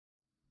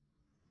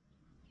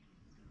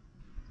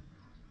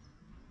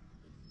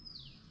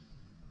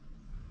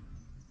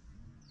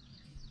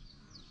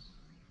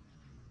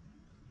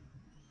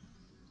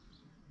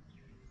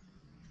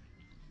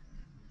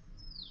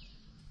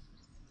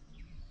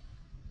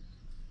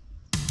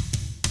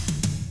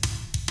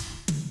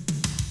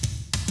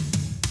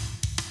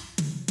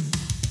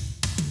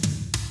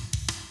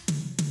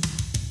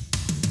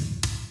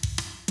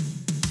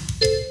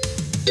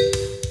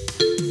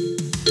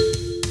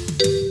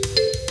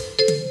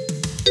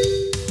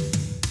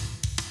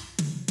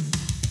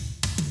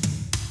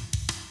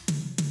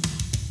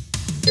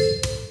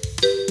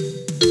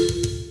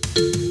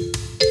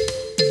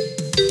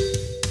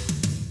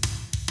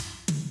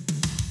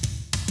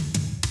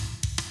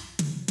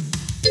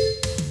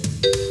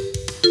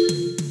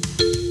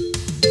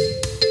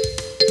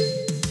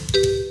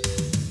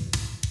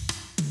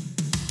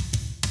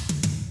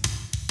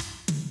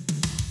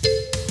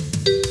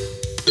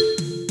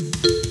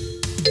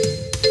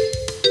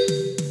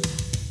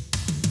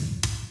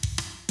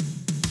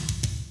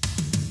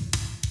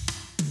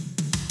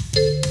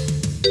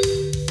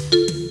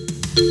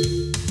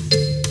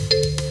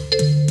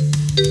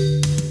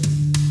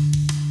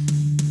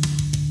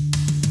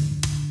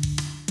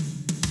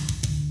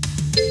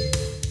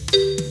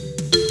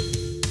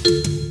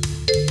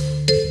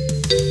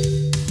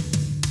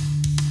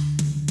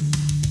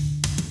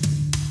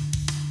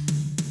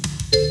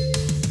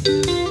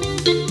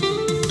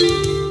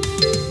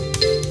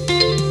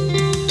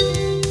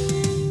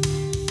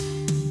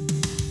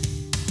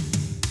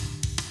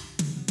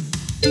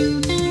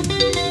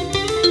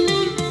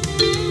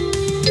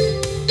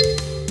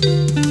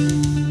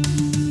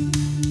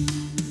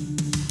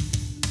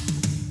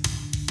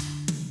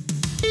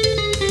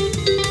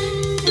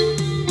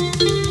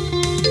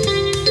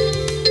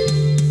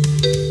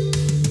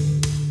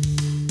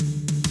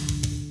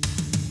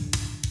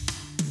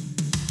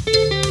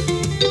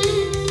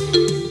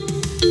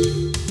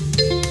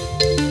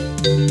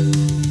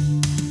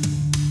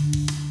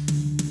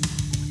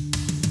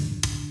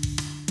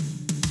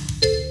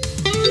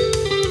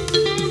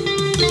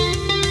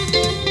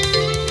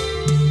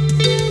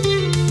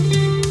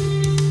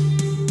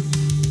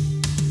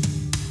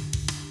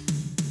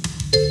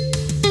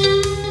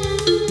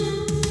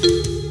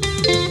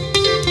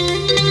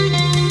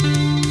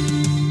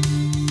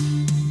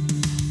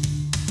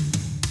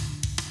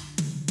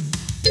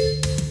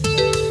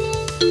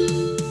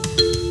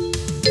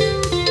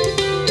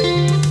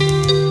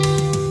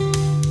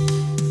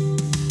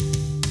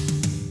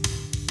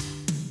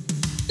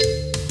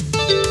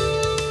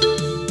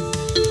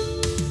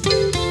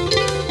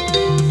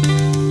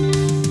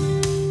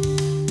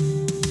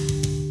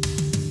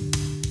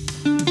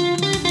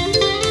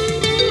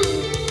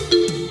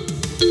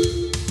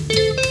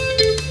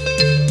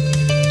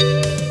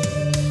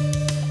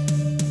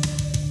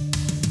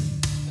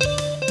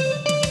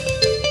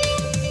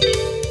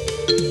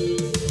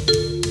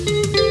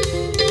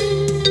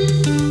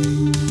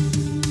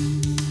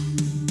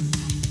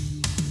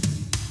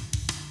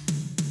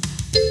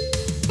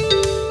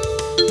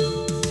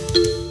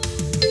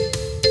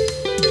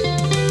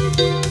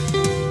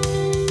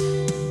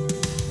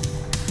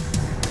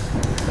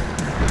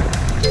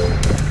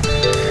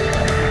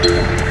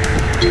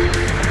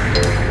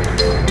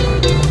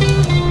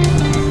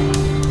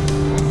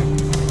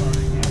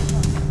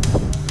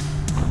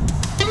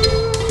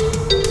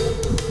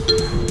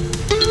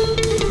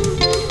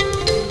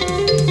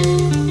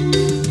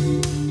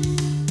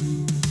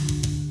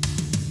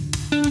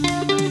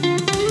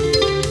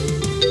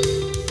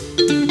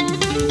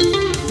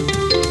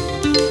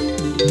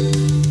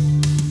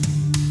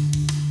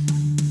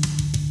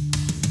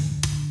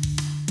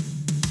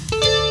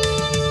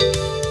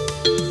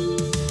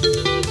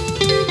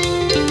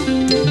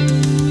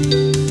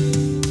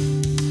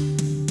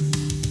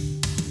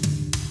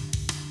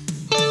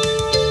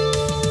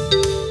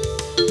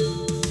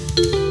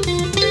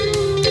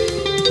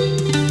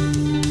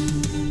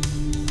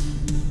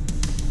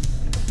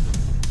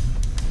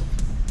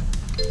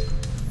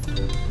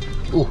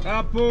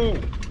Chapo.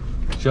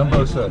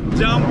 Jumbo, sir.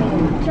 Jumbo.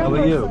 How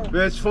are you?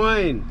 That's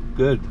fine.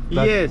 Good.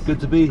 Yes. Good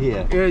to be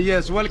here.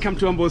 Yes, welcome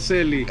to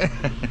Amboseli.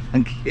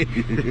 Thank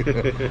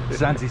you.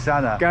 Santi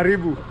sana.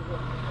 Karibu.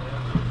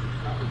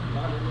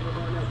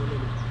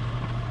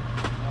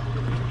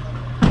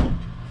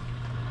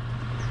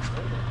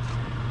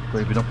 Will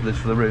you binoculars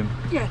for the room?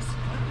 Yes,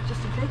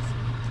 just in case.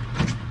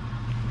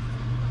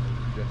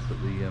 Just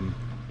that the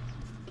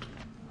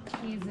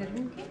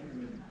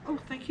Oh,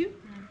 thank you.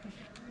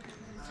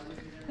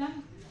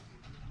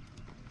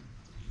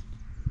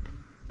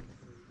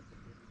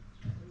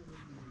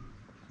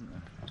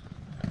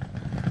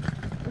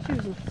 She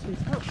was a sweet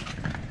help.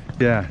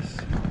 yes.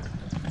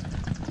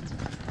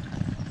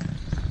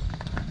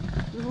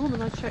 The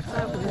woman I checked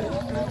out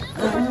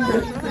with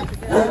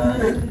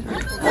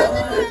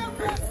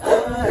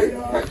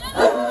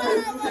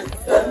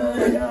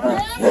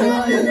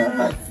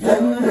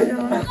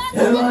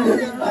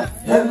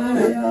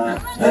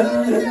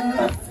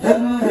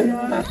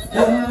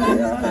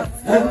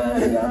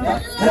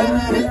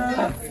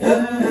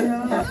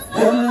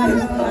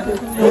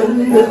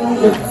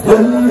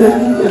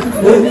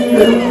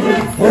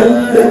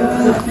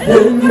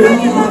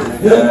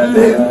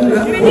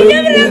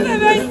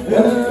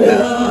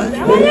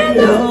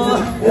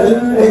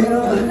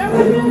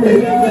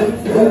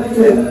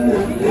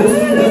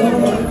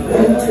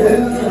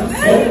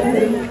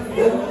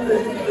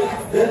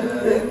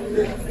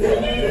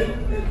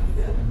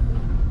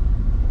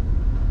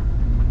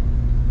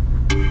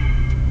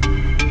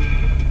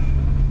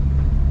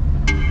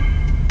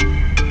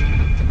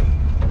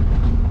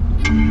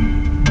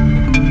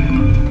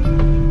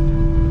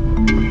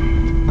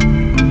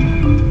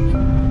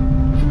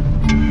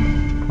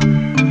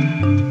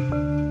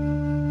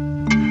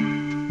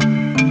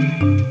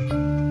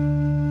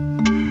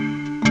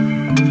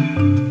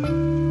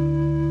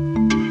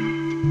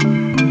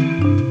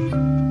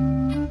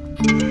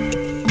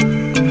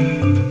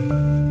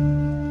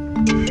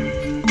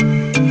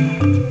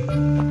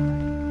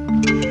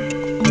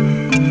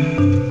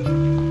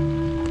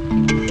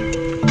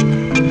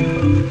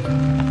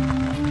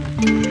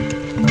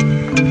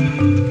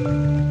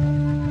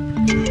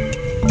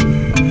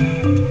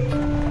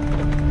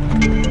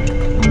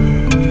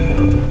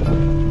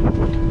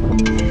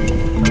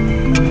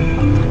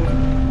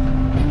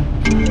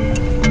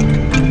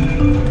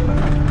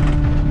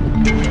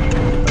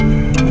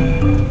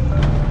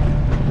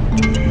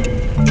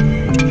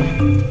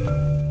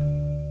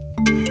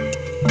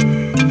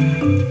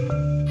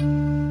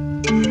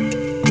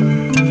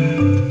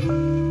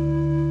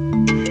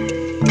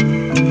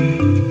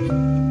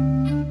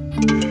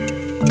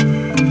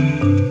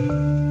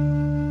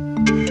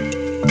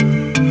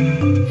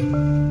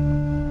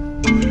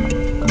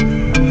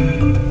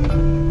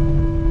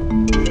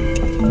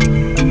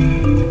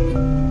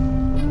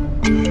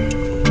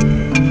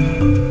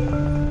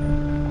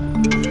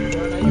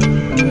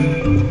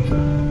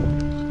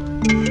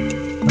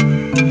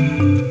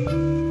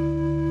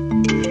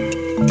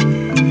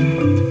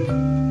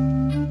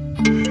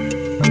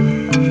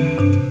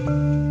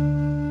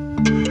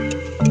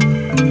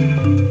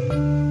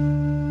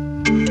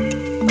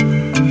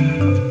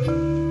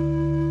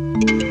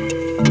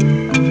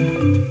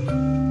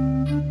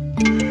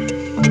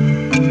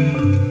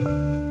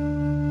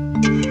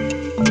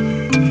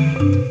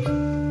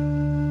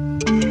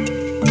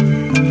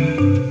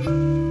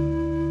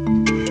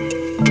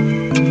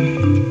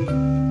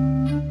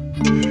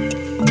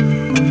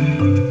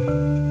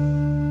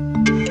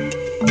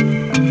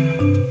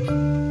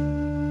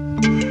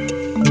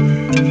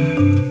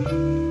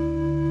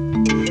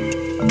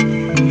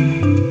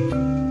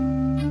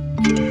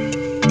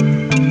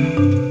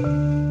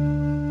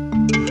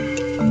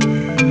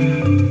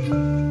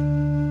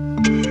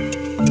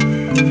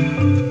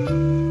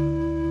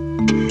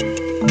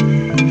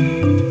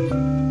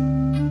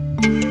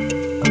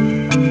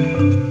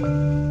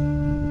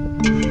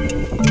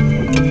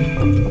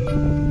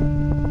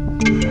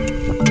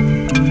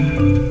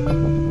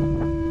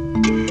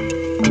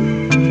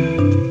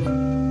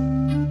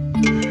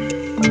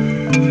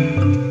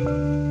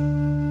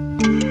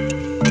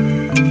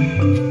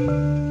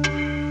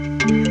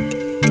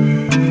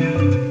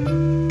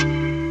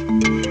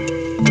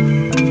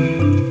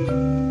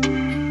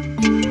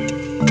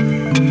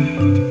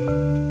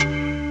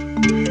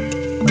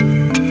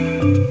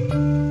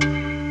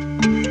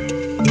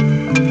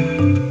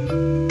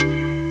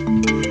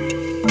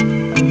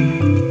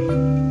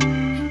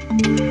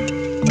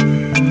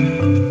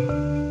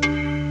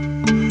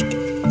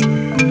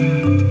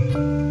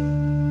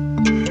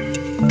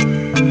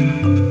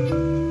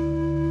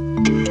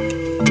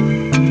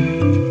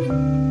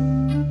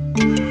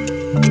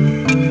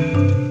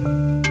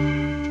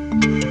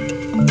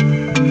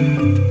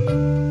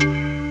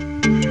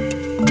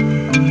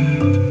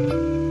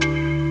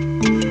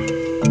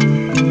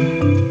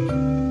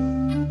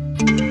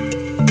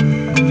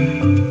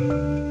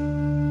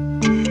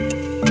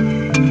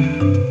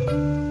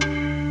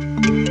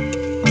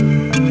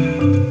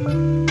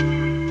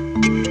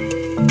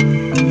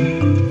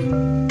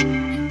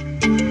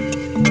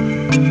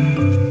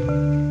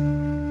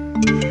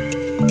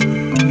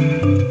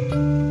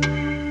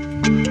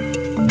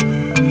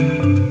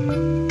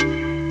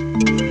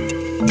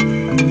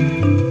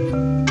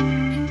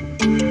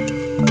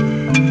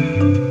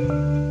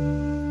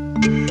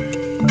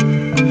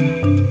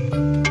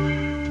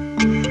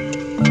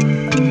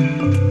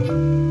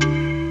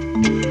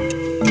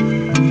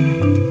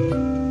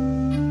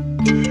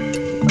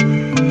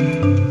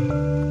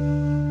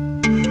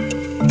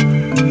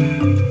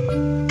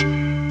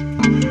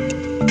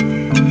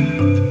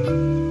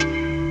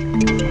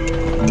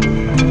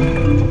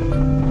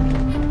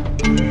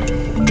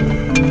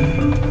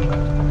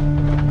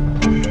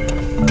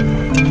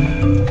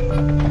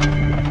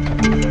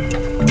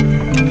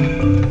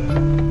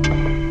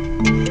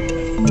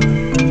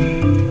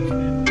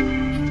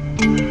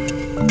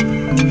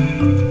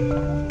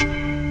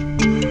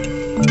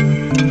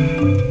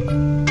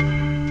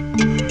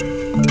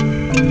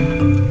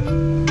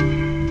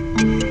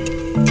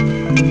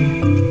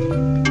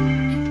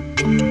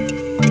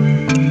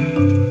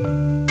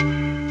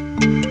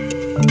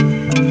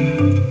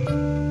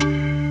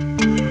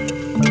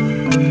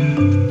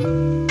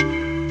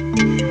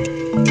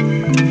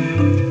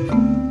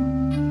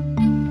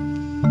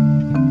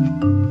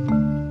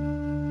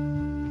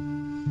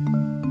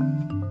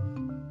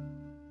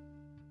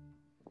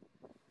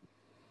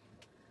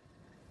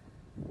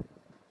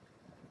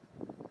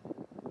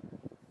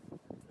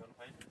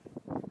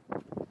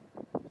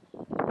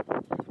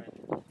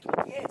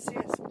Yes,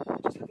 yes.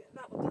 Just look at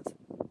that one. That's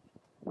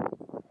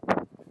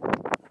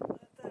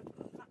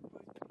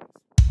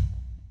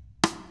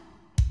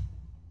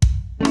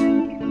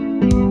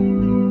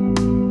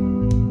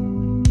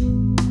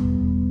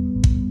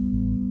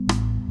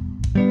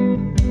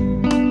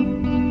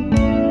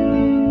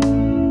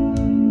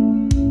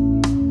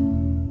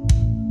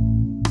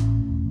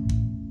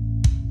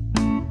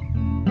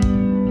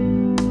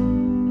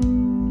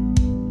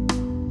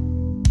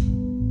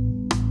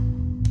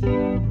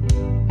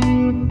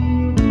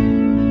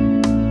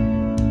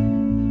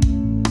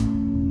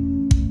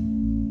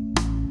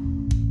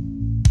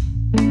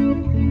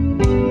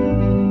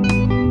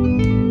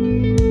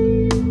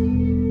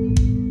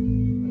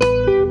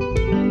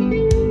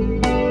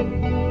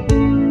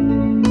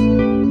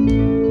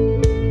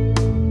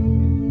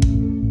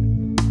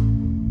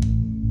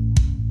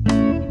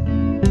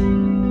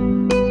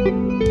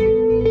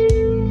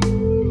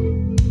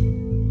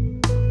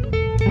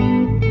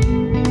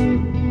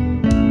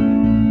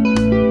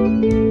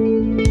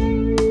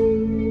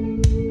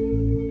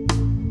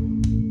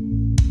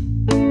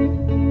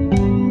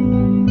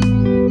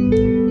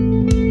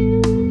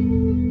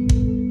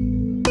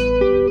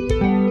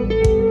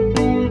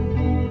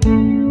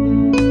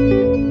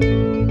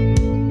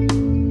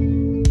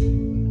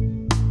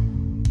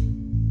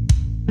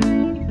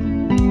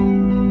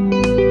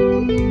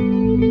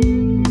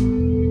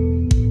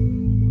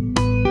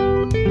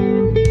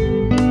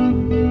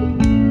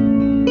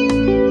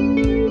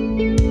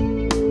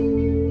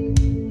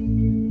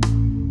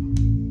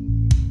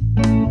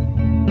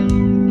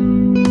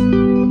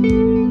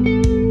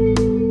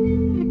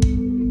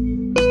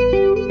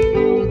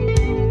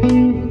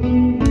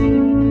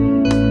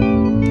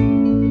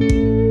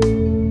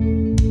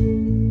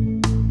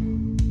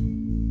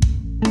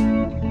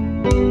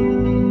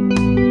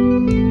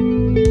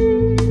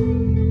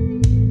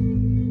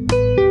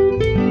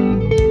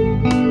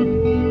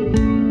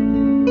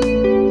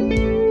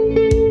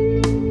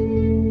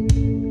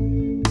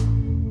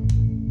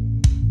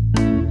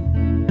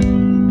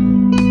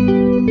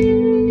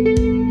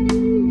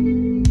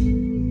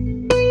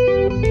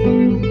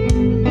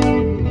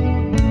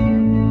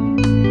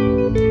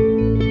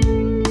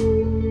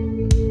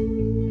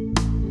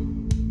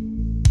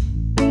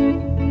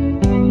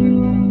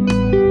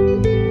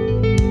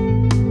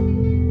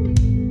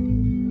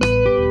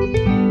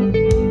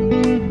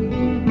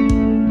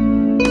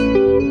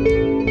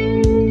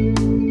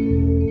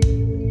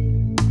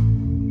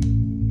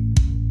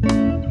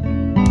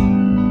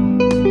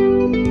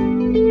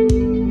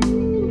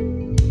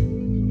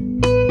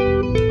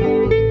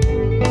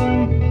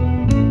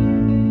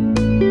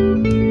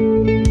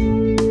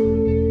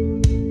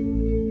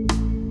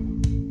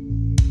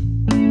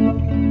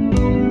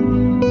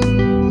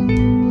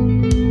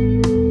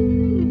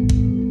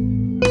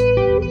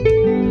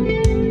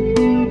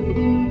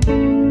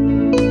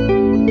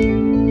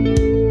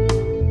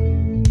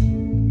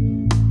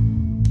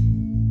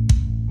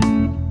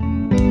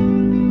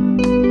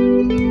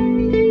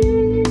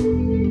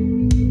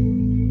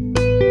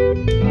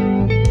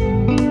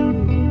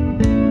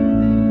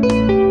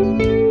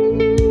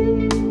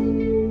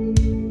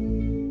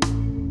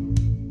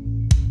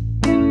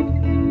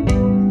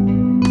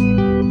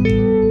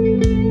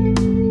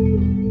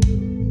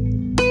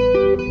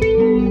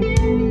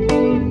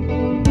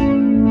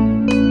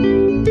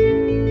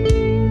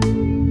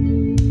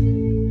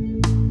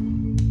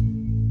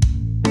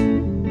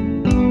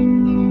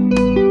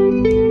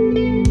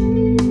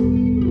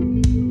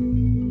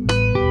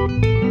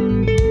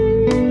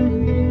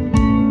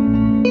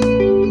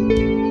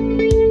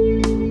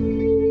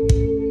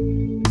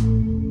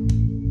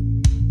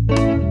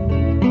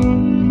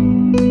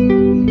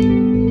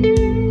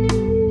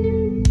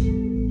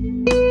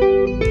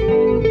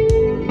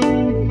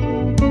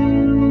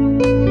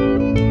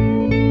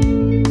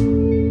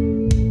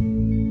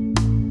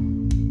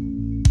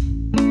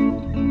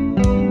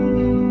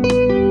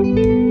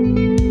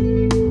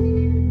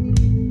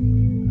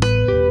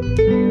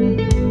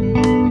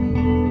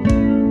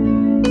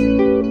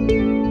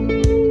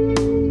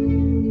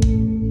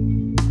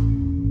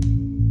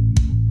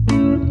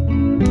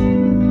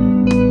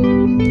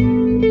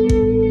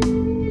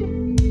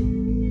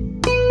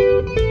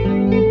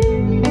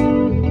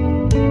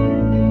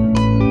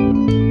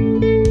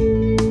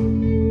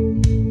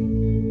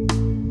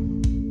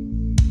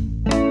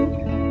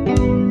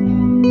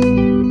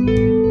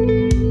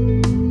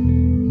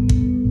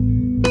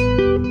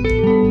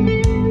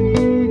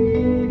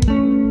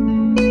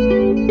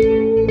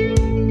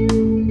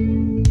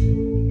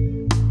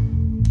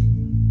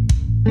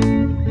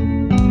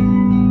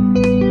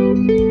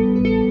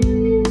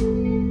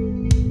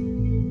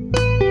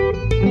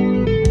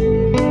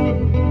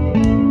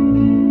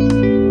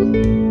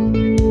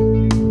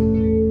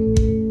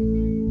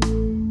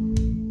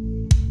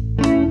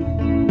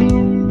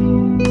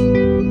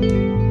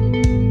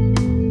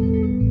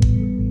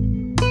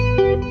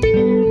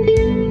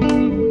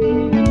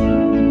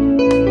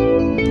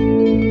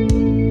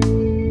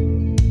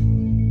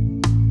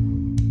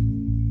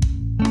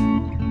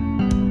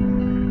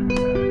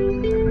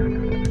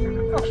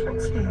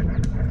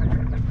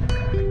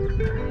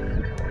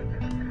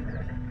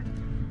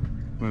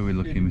Where are we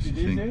looking, Mr.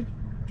 Singh?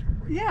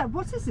 Yeah,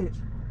 what is it?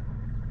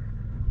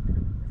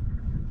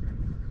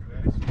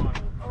 Very small.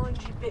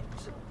 Orangey bit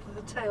to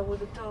the tail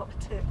with a dark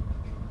tip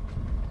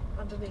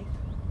underneath.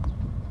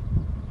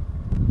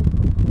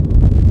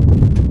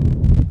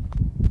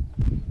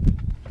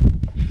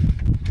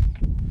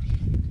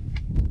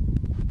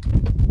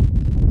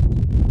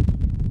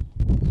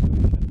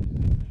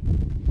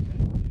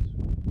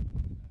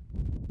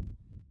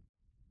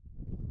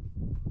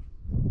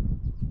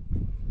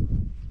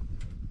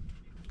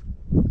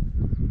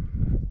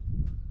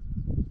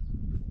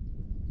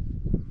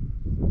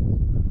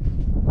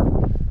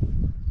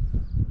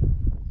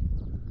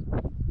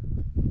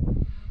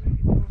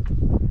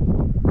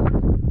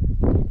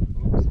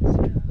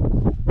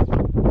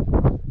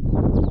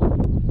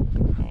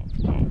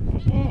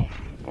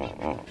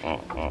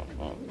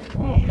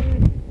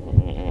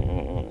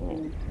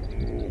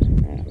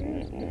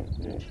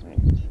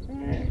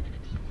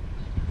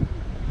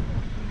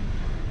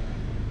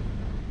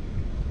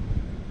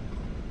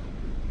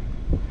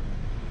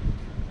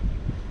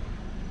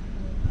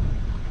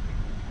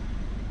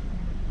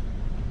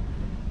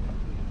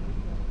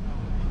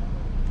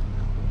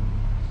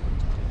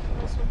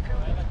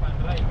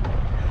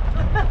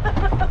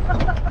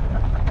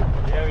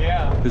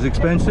 Is it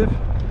expensive?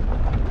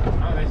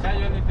 No, they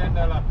charge only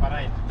 $10 per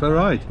ride. Per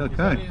ride, It's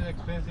okay. only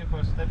expensive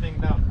for stepping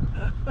down.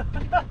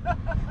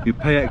 You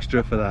pay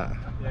extra for that.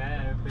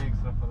 Yeah, I pay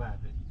extra for that.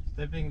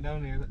 Stepping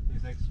down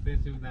is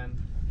expensive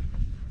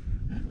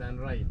than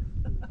ride.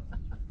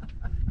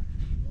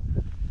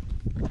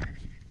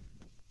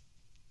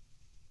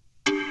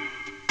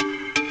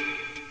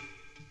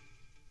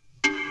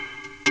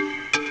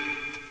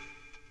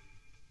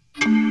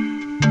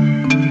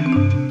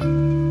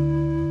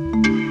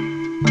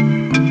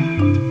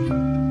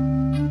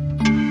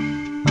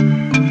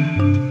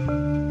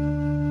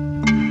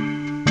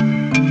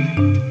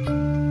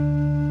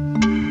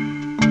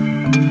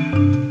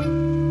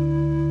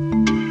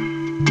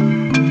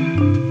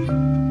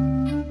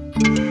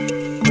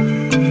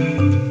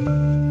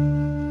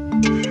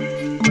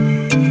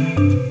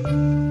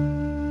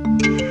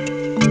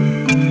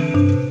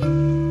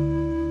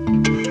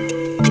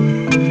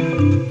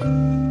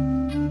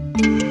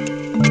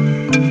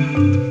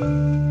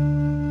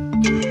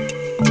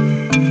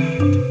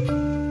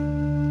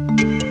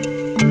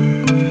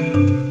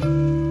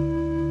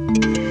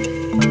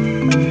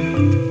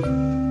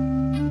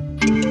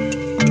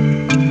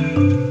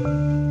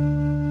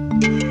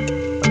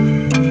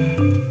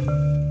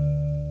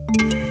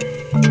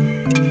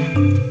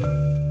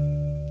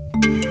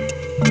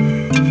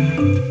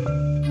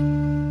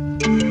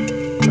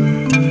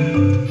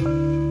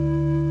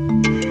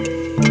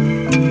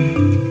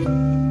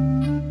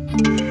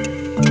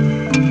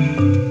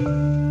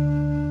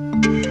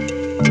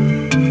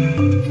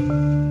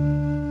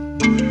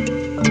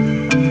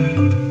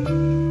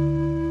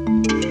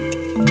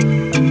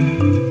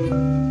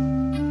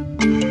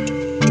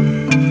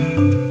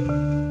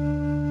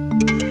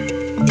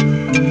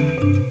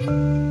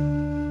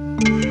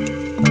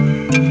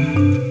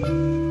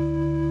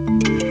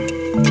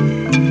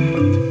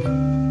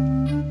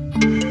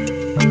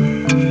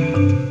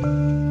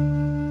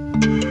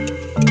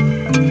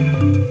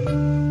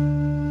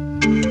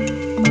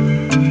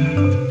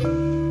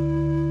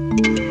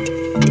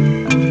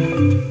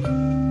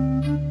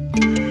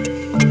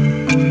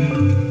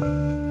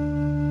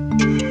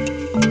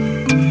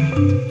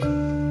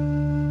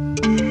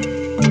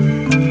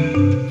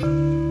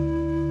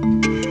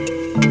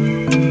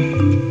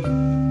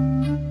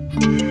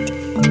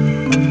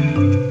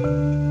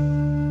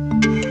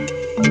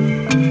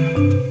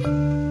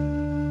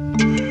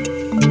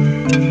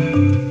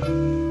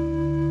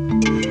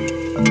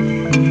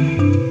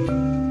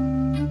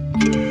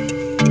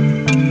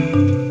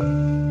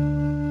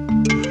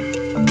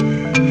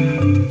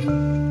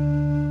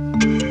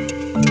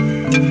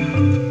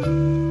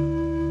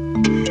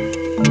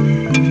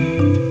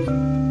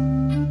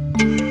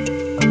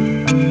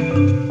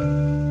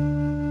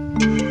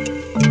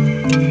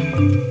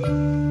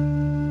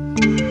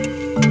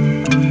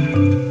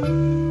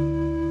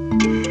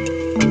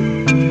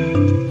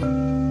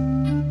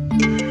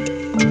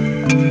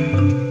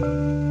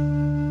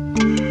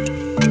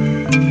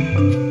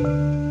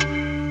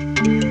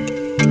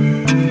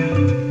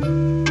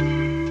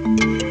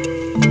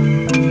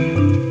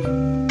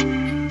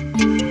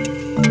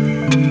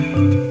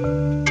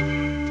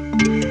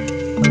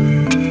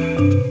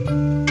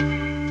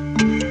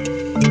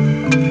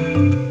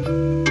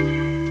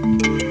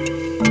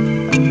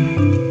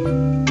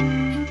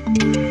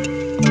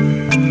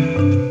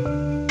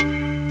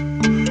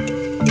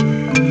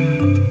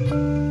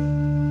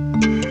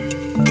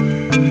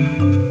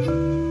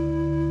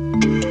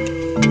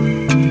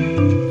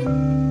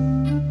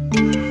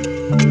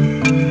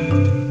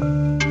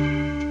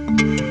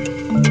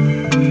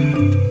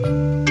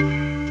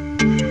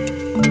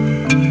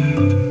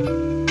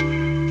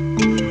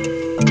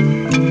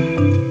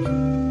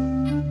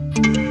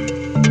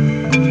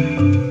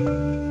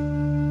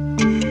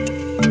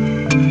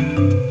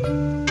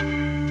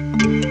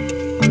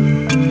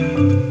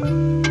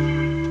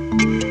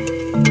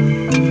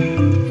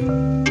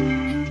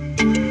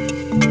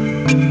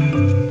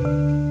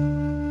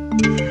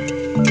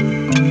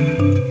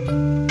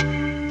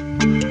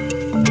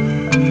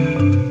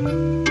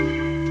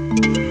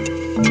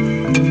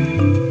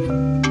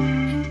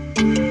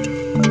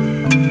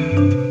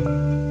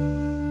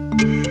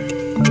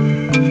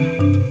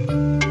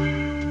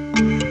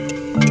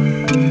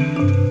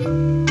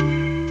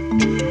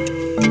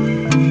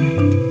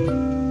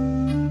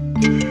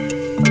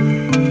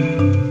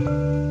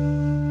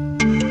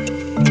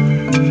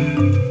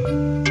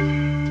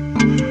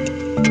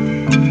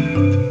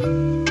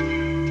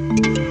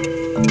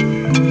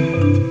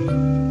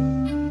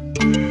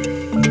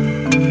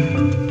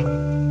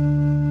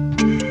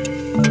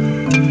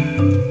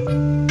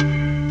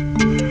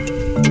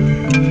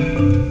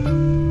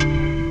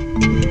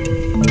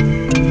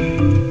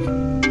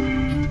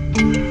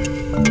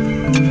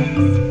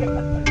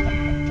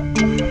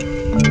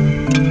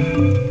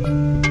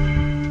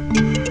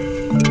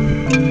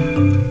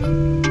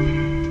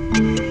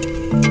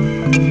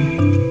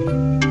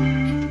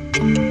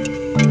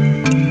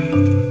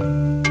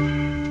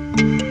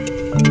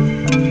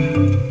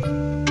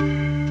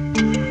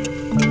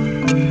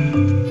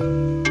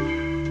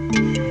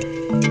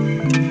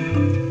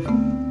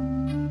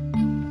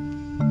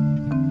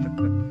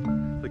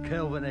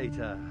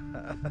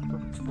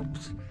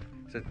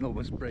 So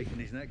almost breaking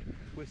his neck.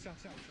 We're sat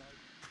outside.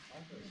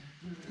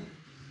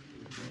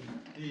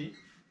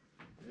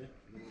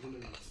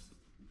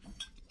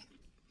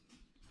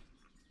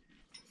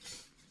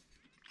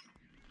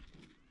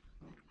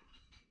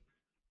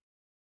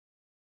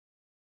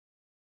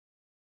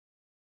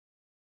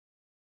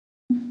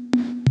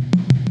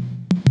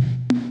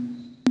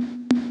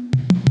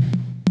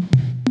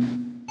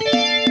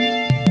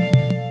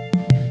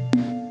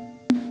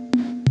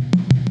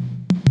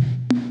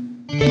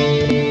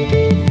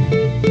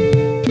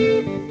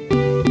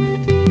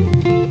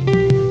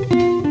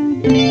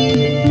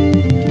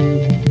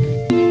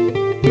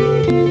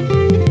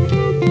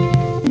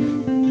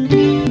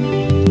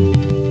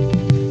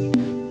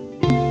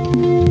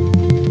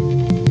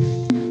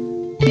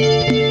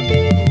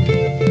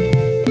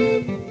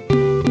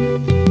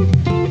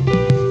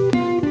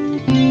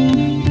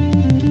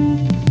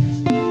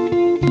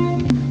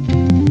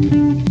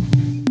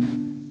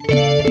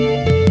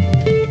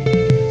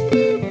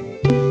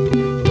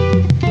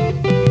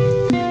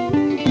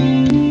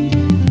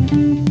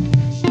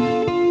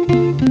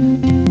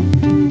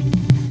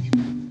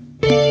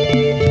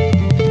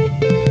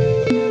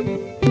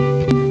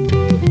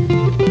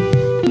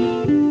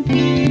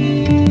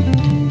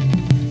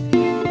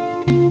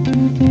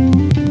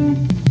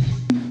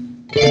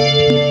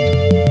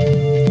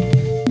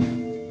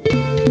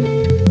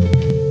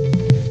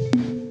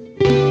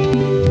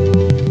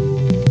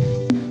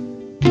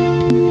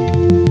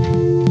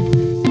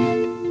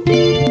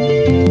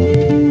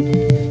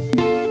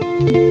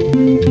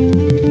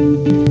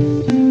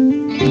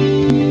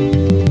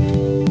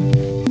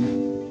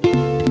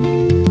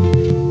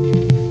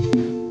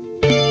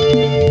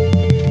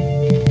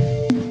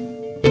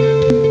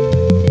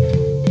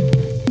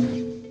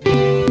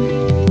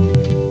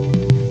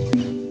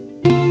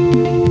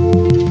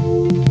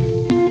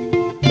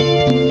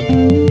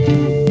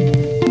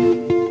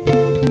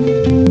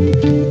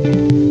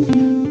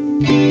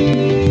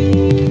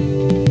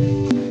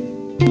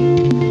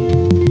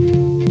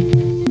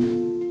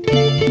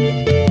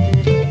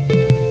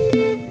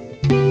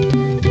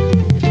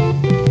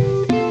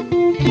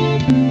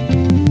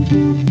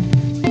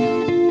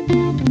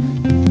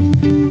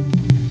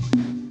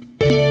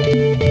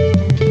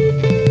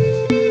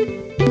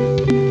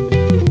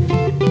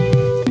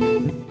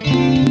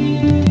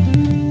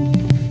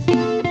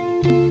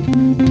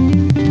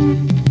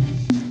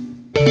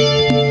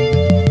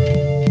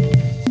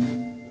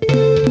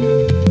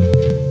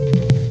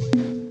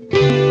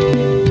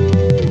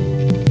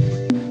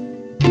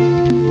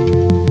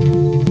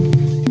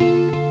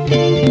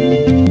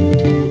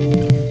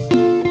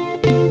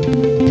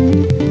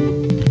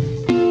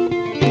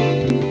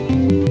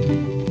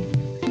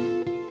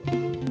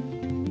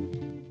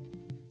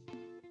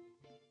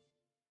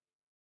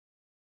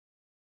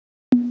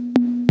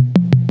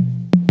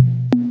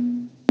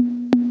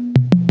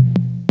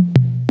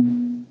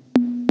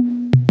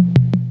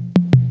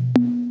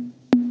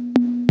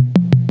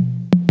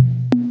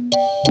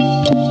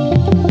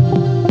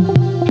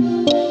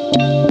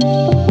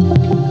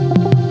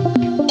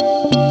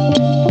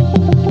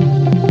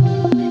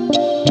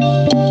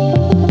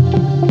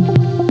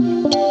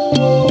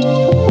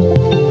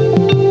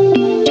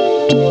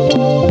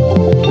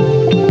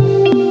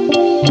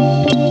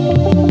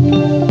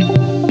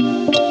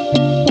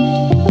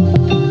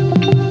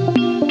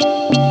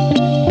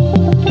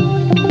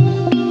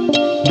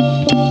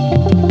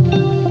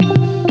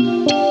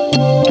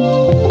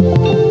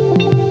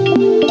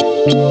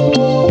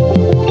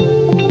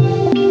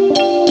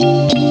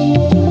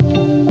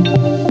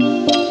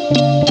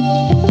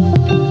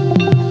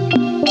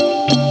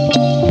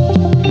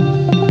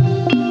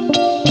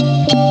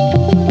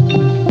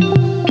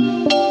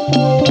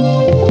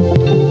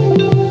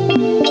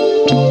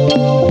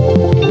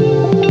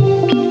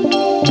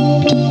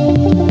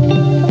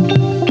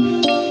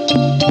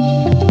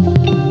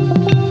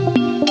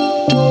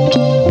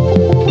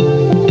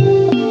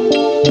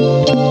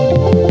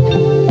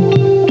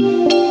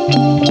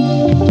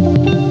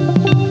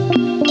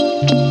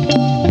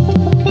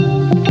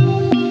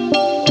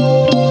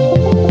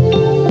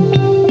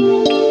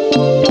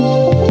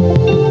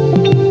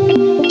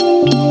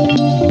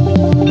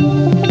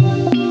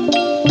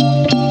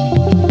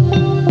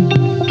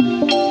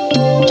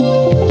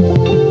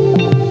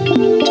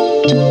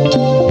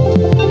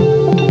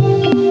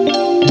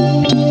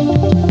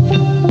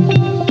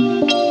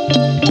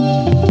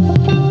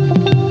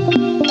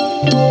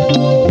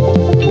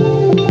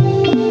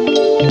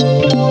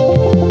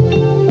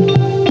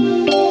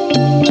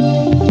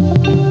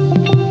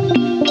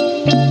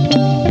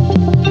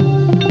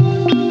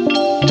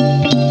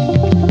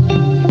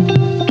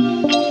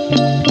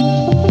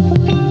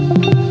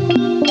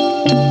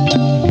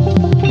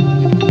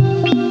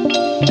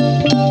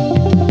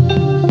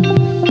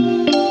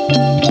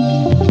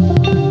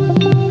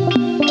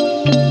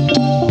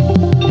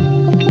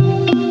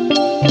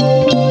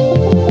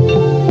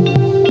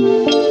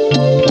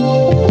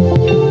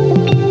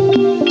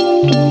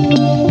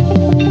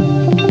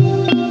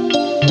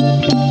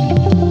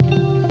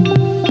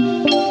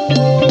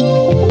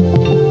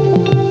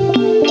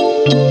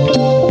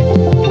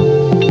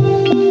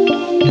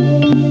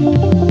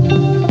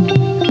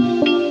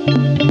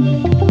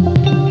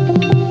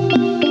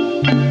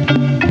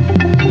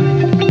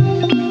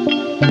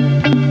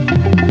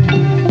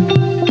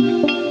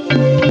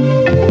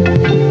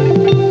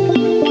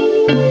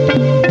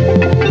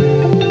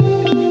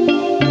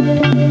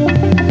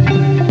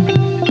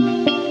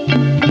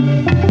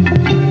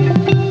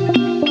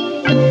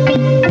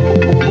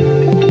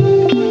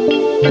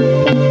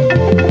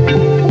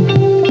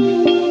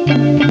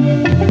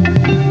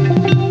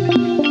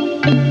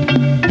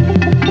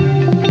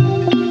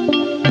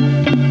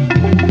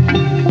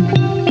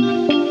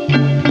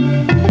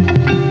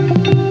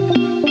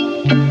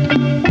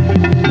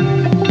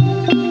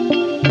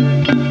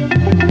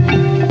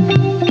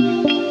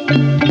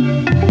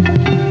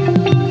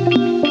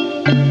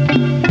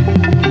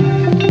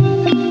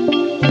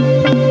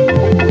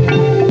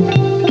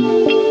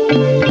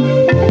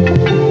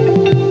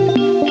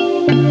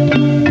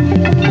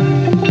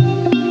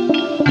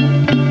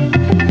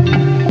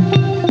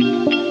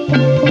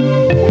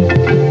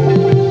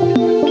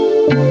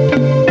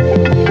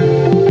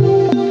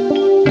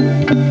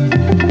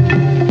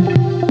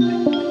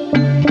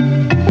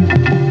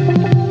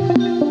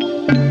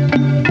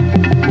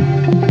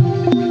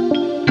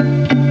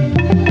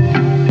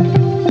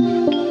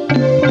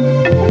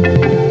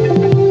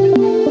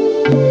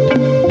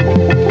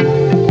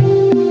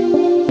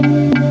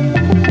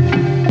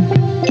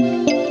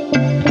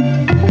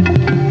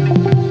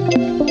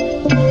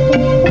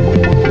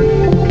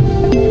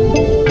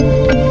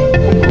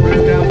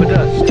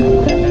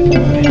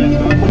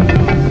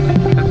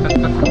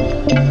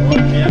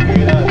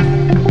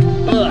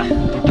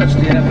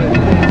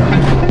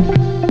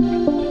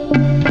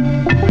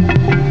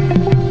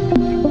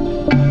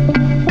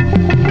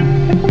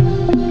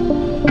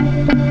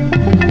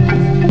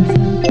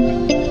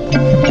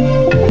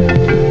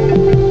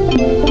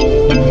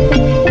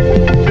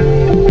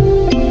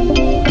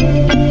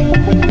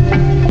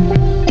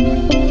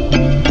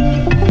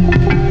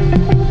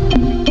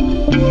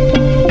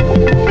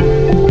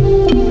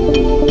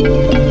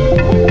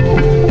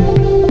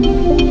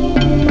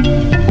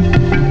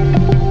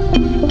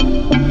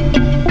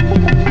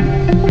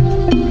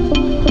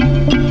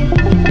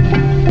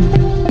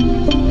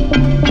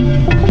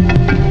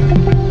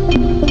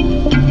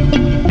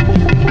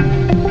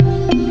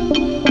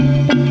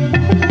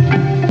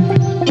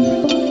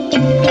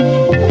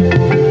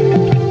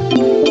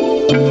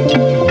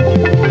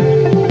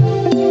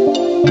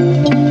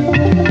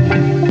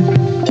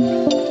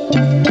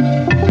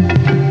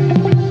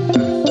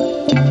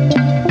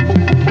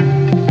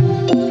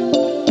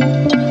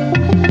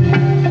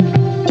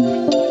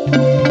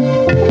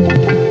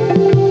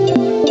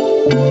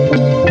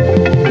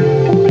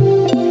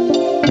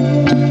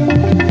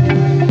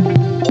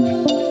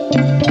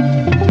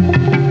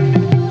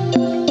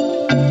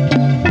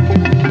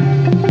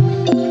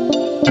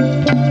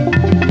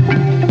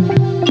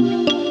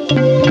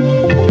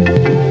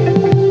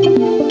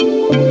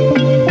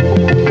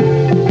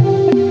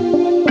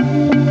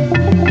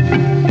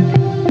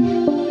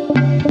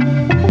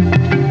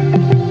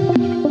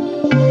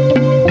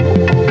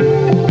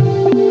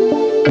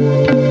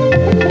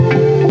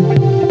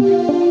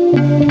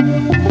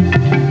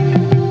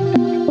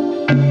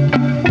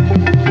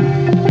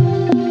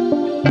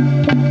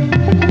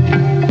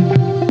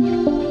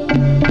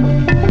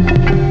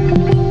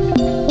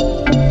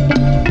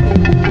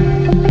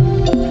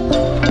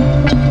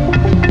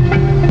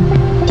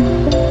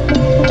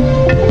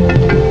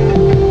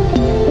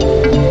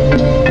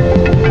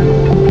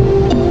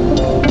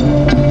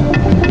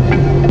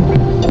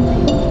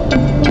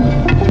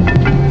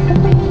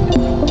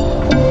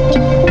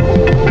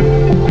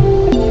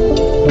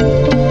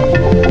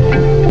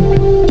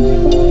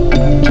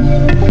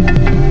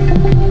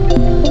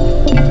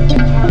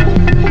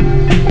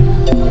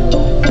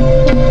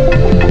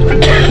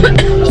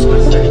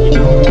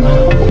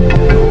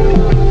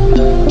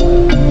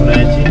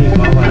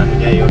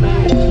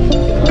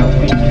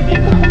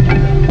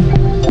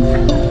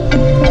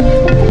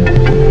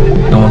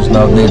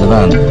 near the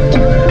van.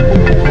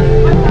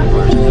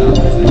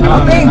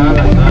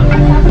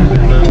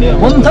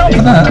 Wasn't that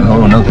for that?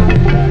 Oh no.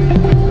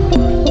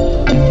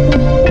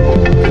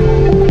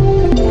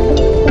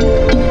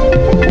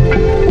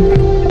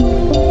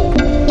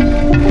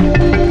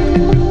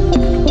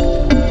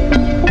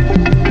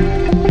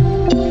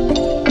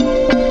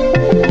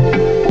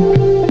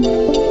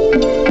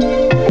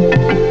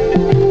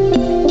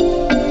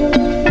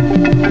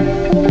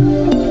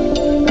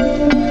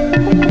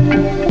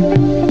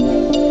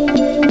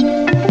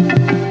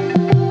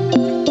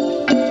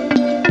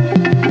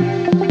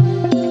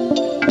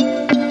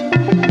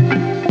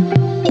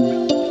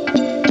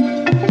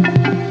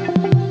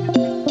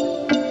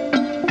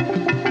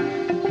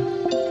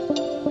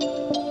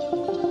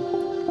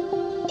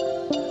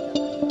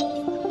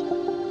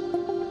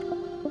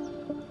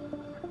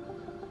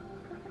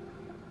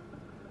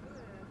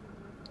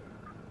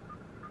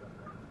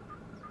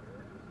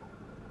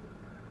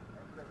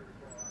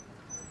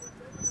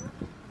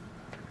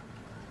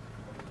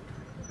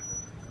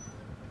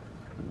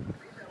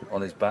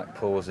 On his back,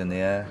 paws in the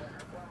air.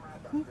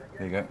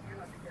 There you go.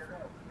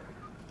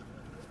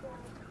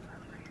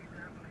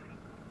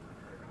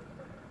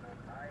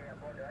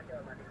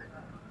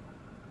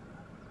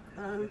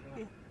 Oh,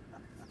 yeah.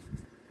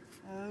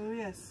 Oh,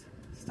 yes.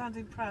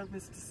 Standing proud,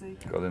 Mr. C.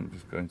 Got him,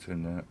 just going to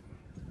in there.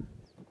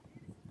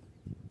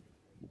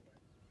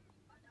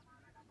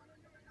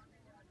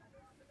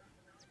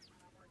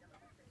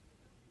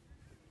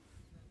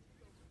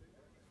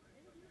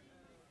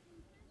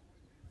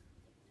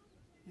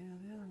 Yeah,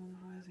 the other one's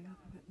rising up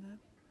a bit now.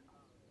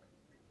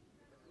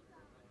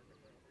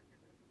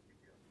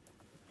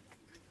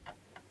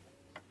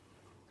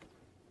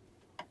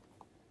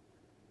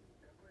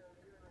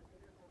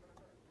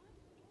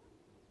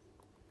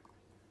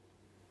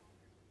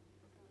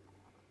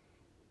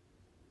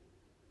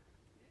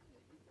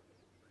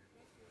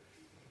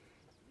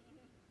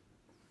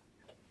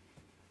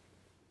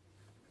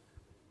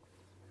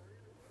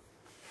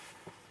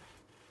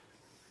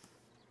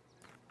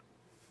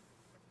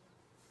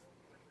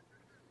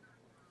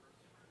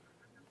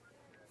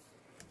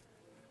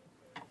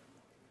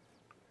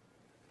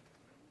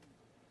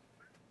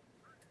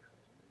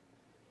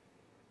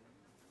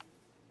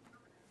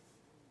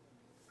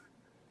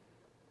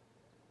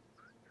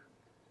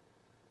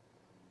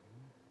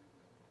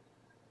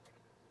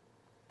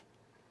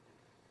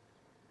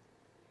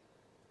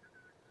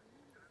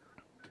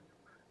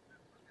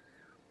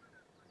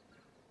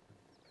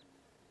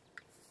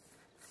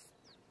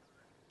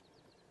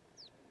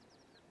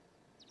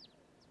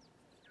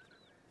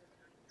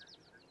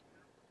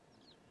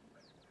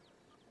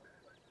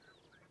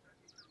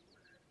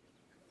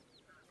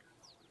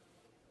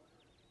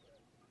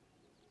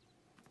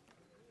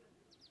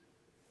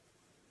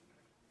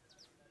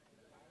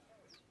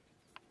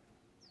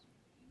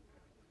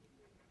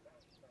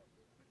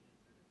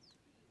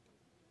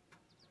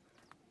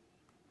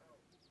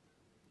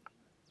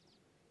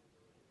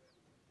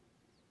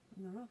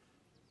 And they're off.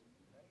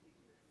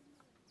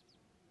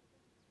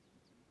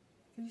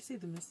 Can you see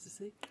them, Mr.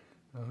 C?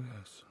 Oh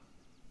yes.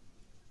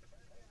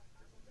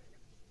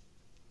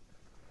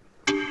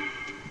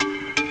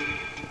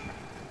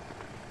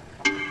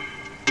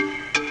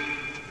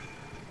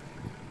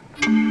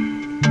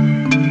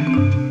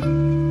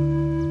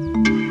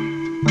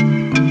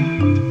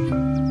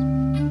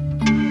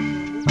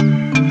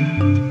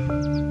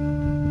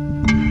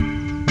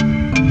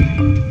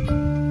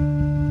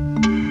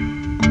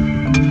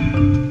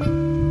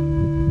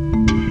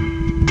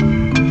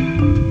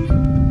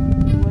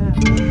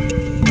 Wow.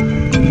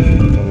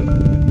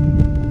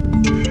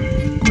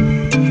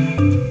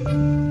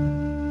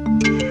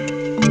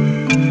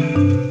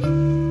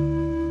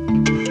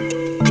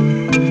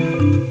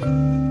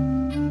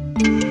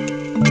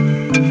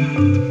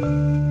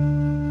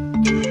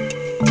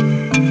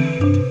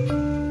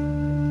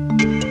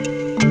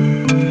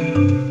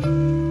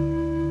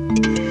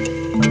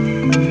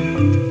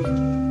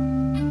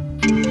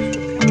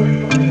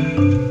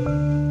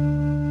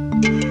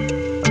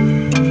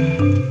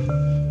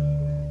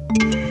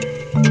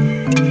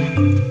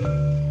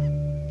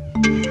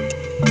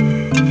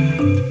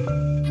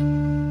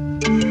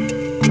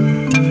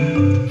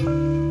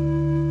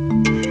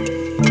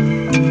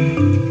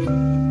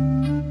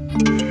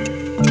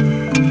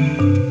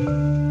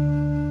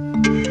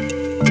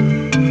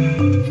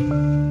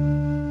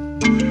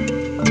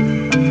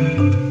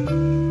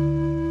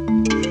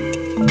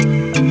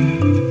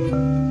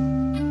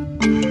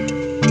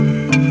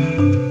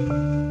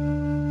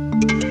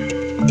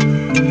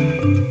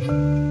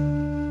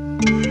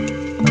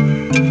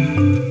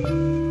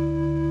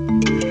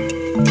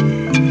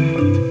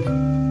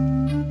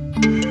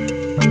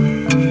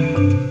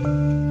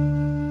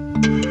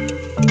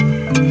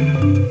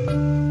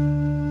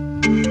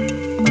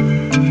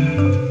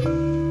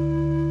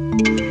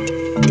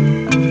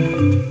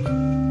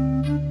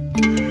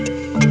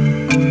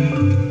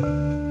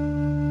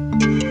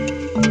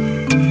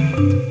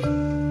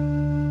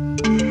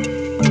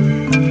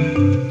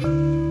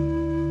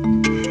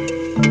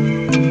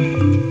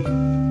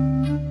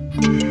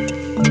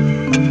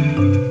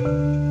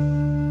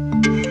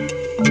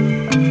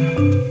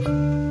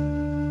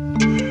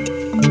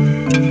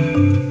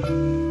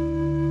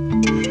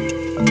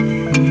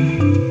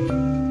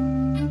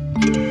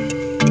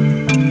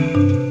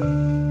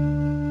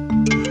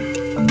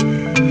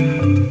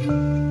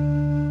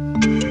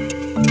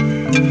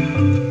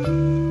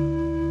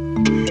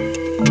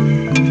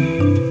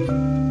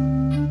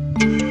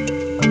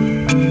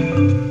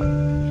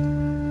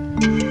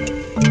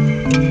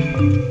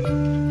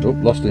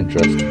 lost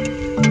interest.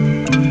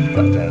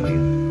 Back down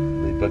again.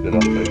 They buggered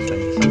off those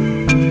things.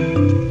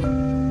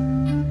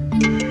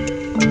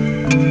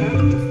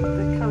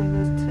 They're coming,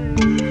 there's 2,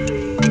 3.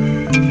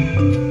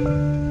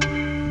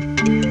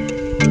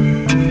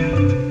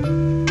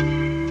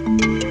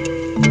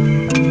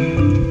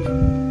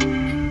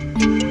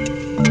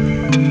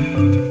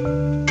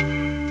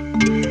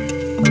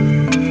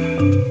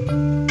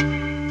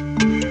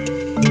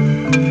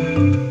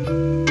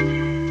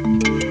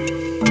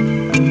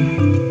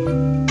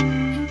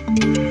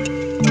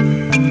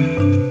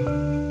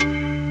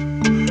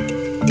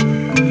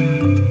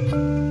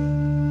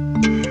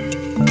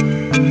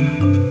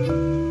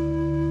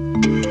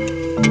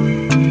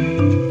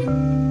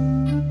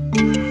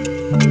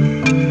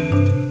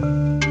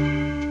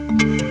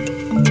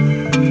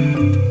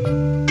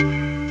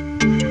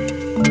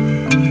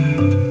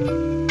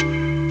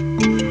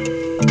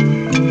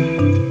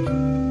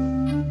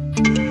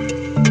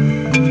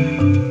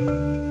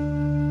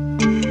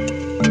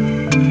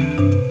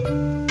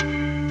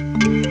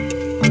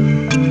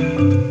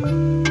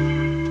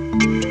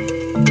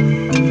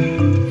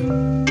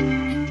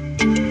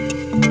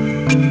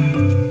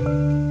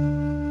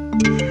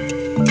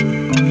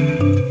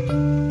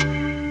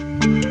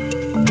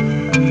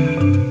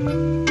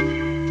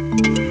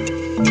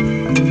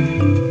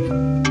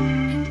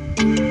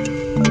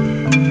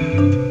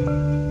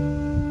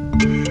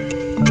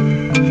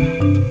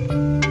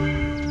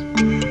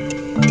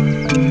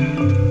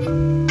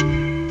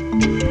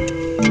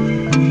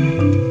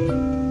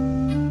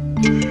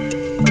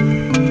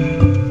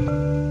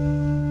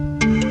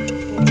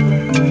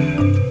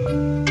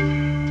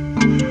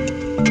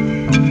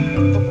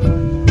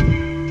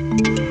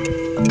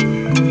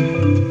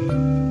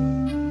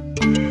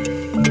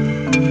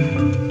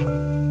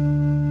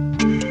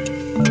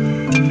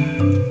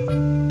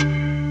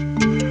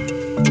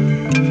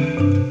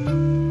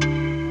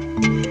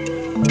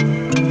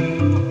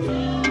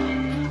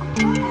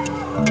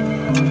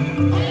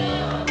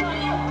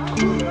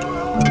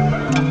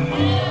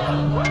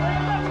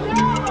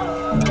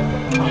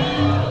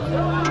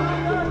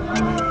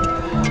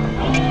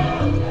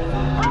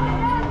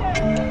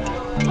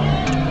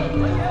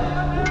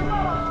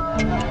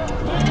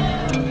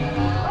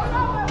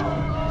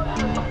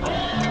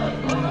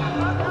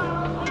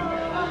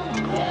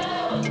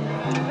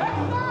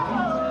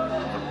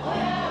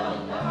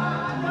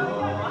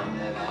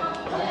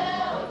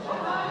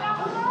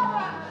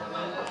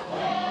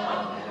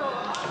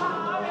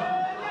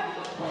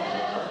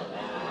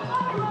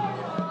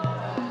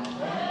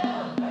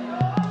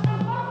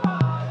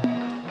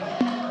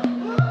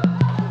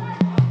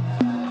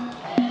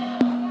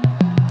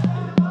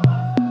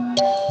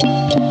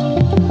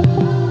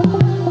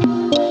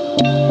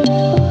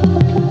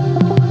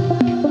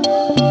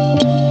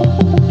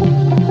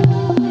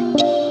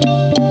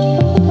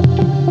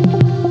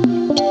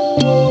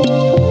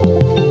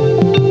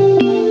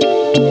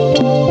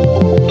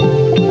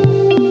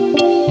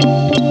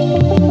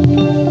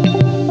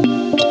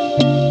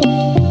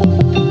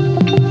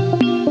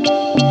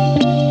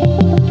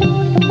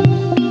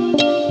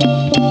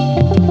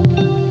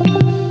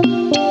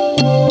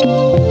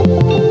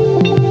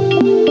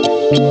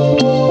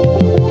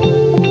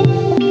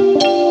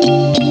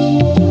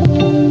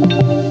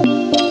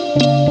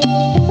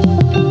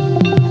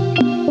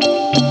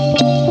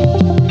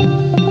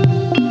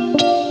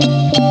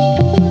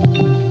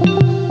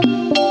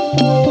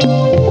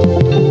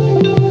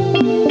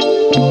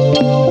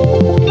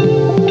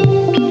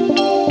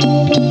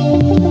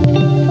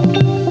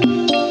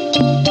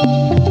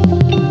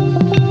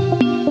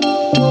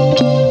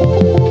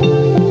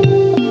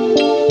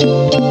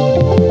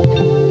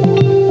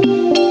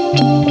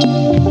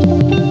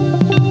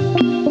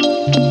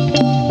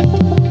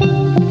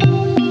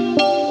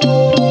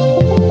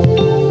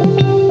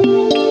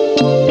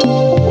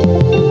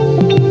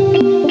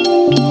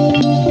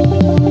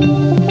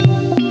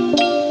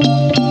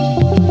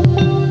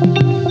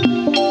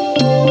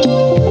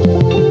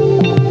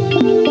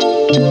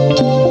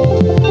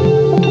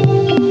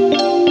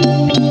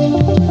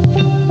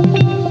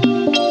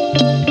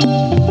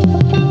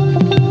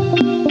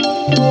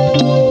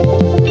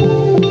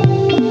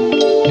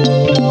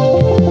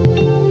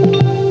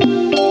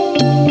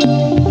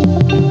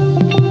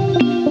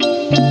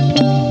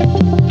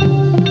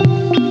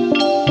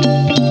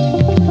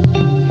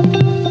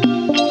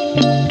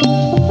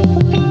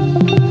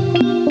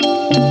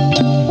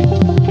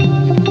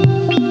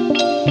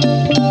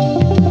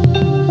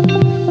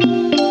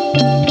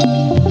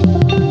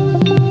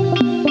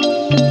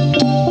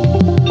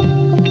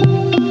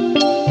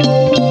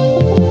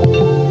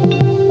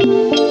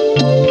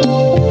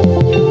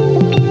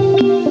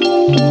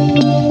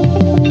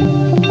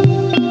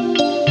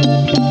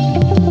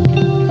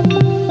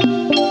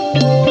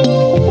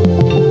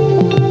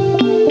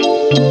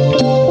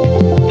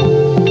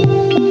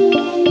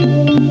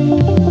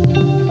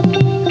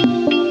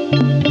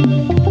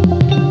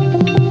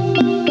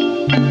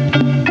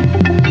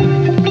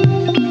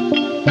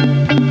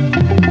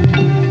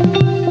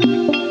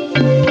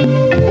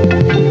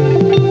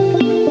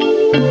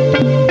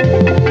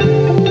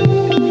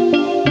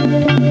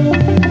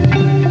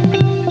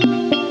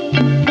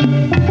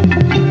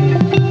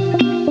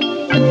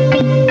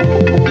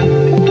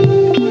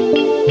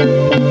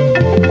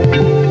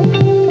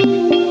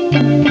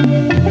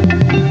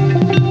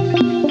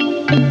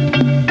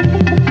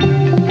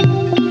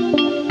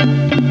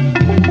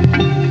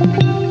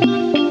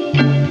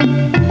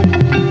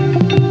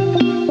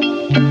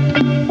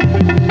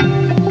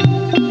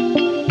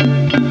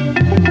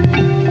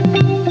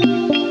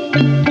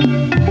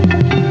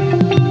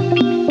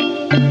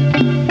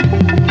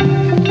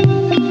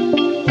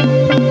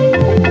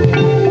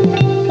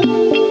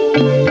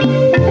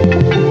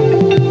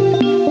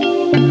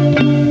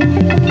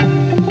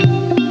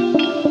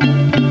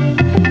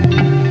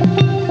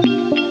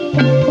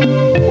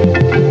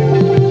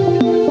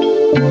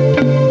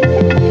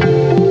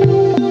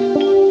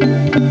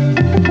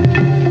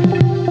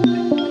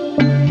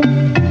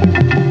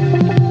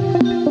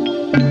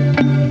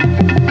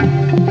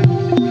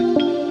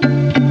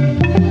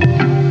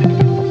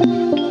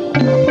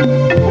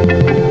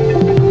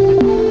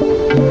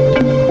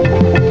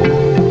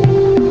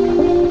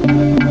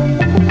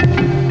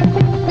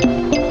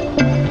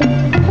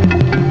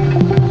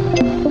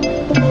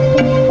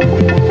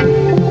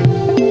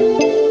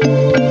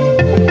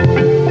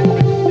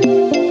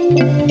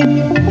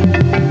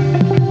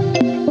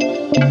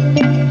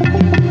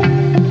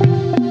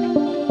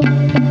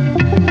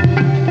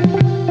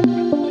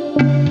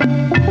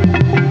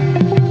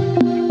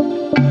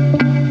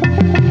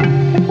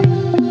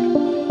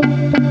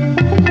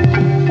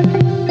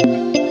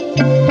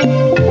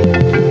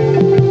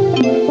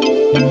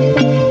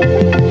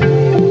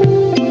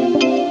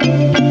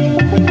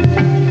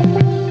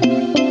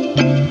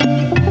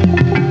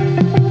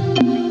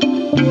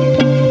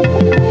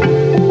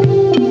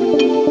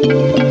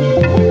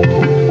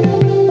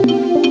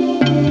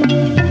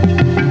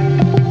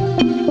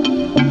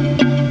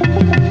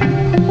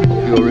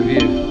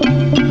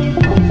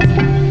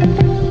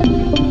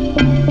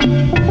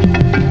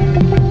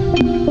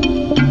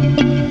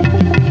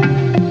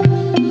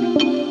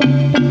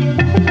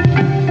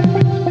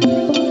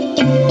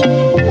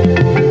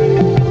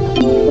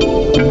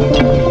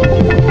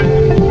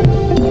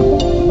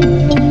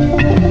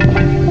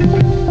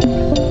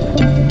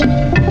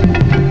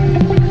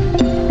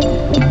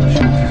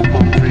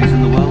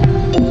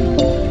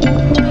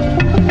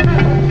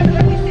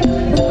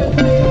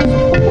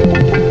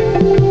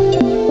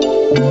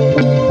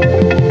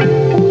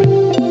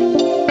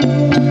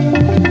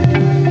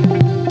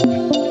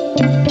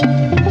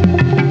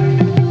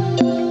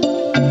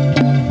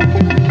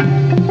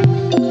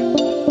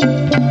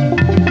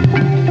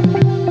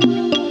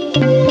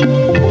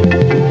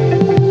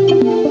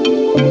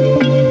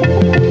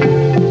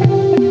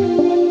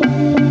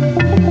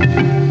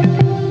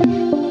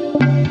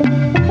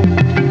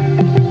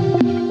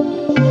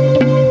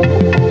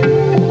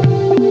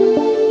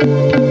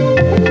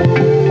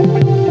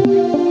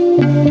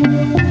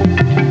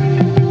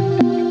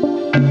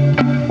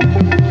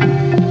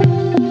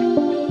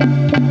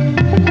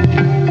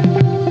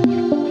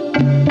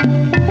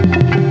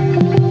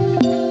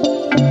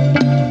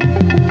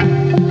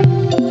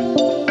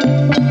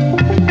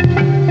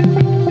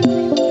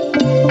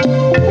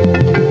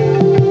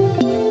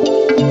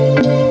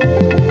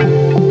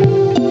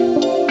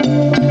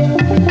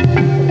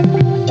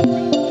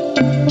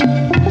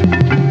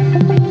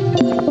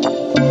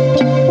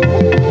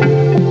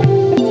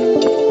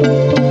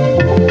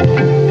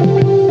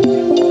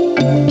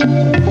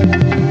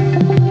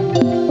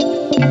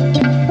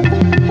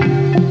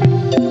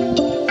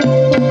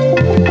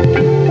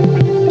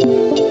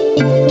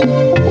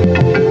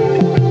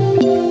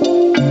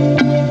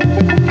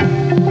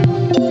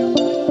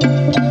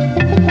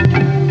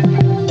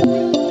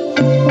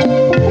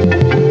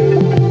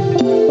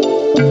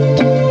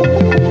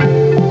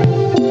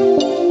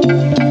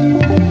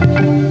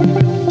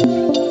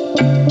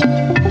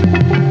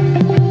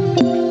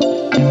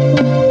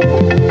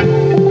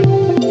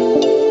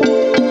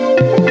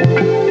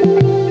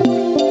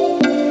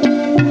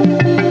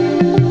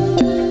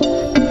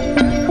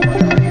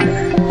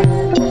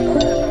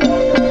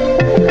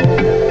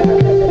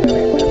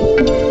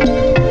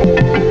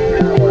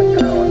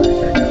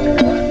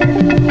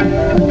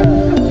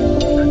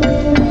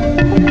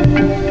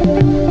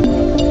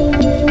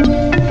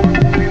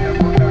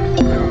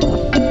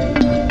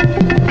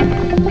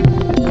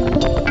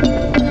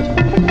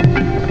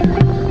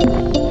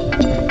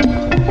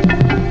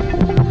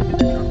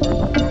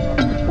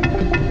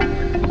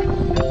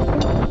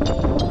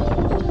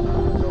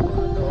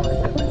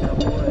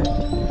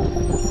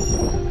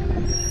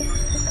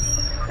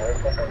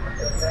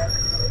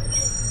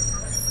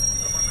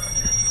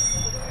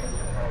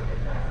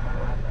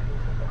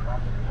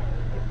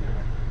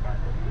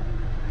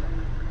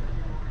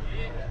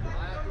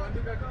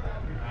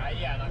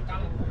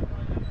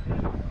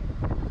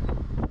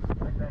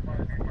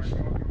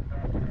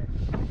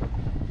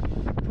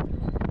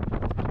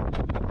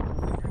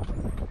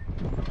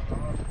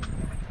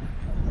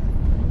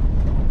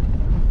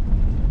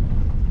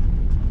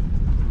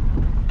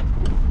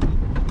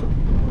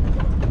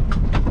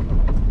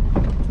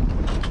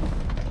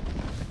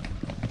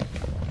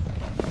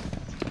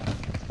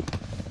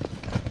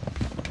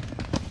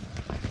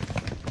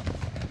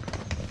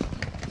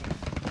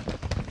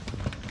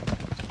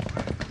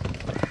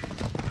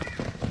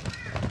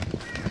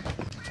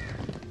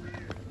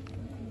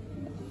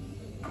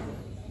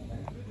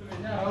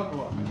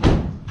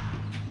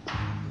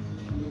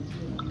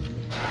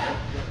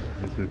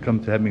 come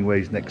to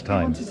Hemingway's next I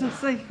time. wanted to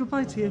say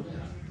goodbye to you.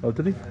 Oh,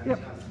 did he? Yep.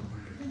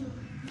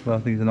 Well, I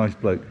think he's a nice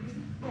bloke.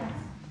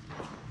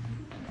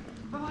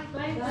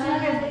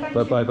 Bye.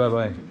 Bye bye, bye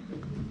bye.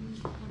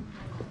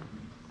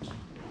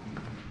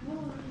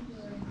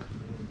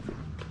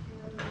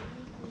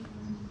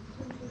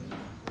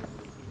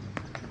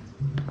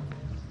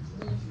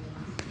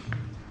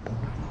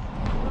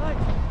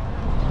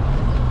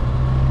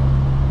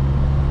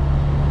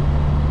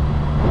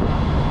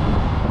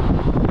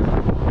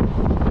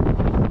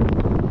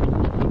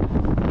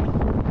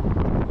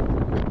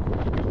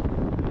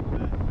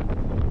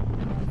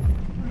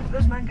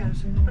 Those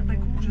mangoes, but they're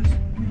gorgeous.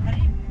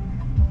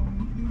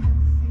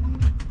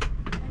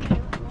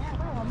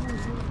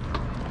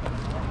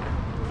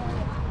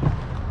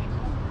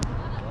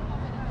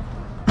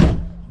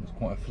 It's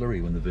quite a flurry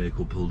when the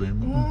vehicle pulled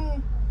in.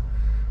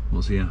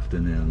 What's he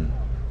after now then?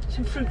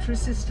 Some fruit for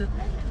his sister.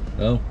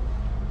 Oh,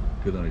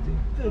 good idea.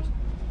 Good.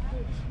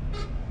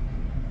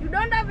 You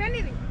don't have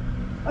anything.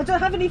 I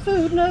don't have any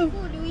food, no.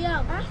 Food we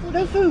have.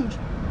 No food.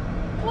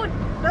 Food.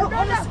 No, You don't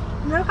honest.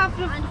 have. No, have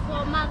no. And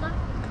for mother,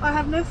 I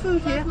have no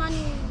food that here.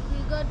 money we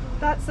got.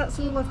 That's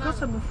all I've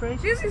got, I'm afraid.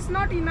 This is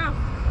not enough.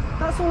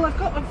 That's all I've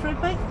got, I'm afraid,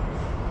 mate.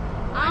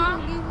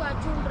 And to give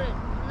our children,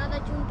 another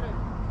children.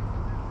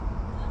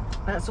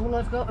 That's all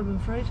I've got, I'm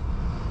afraid.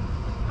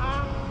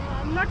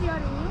 I'm not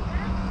hearing you.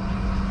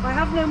 I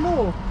have no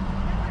more.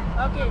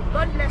 Okay,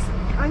 God bless you.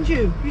 And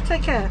you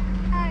take care.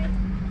 Hi.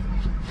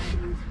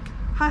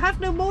 I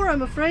have no more,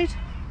 I'm afraid.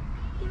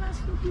 Give us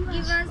 $1 to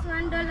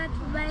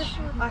buy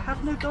food. I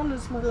have no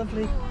dollars, my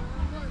lovely.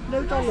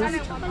 No dollars.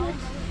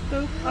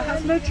 No, I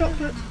have no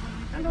chocolate.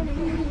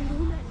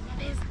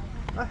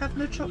 I have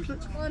no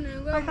chocolate.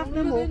 I have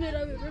no more.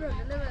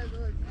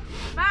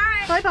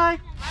 Bye. Bye bye.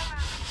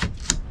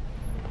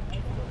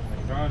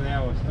 Bro,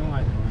 there was too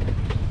much.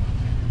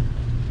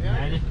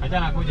 Acha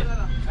nakuja.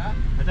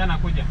 Acha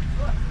nakuja.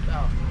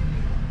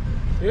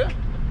 Yeah.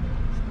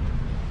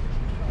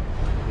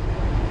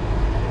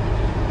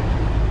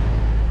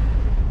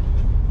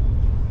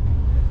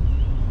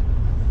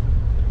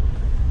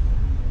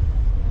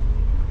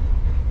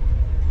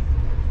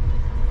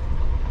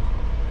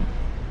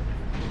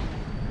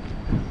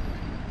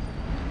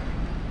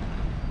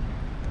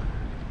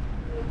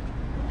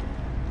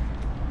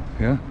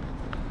 Yeah?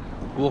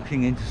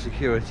 Walking into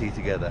security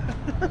together.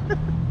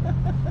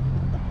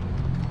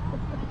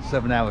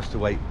 7 hours to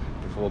wait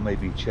before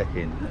maybe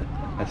check-in.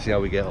 Let's see how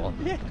we get on.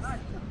 Yes.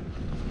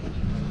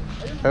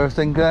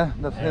 Everything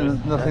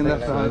nothing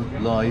left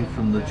behind. Live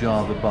from the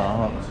Java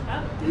bar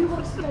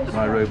at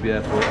Nairobi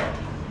airport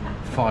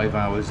 5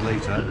 hours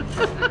later.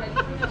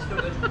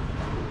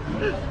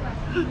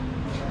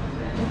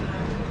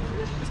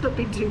 It's not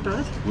been too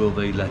bad. Will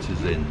they let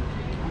us in?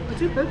 I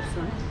do hope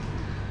so.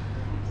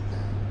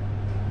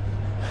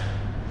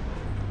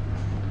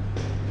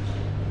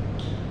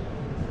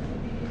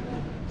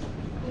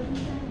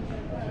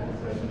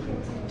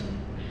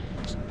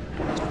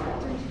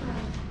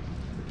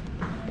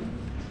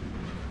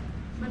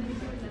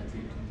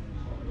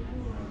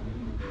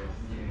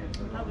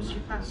 How was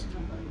your pasta?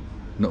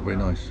 Not very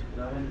nice.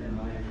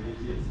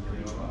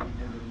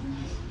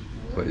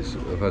 But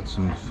I've had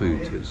some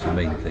food, it's the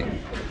main thing.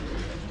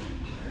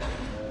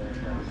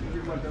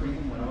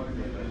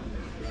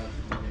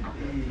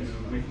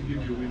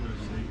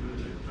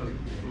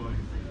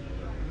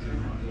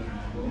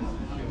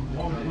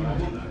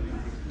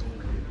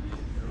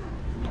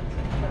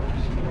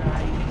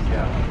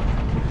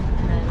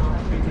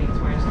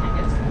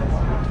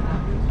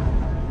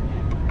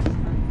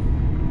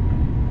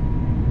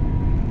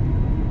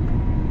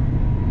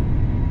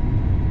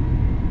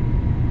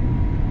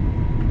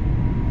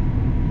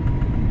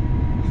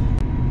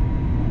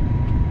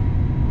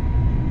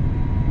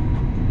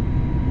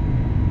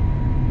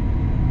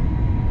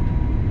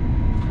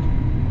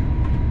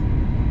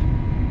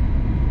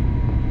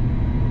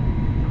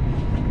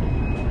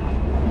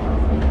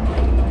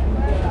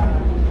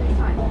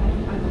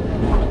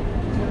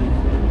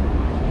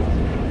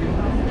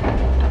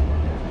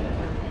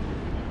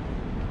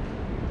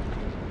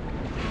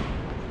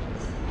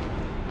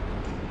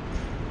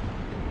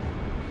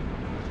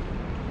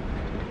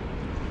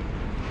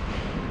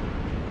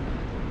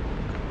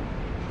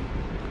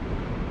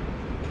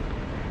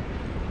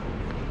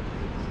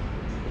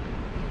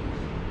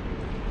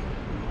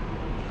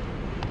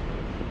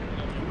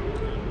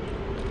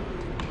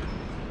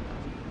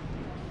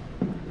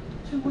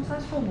 What's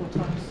that 4 more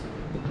times?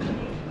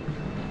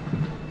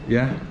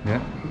 Yeah,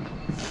 yeah.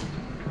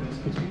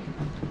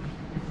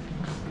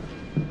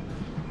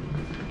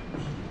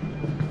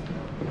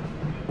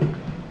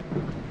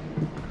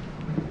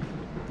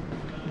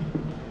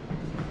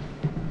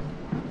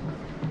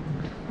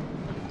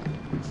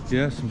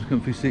 Yeah, some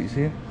comfy seats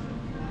here.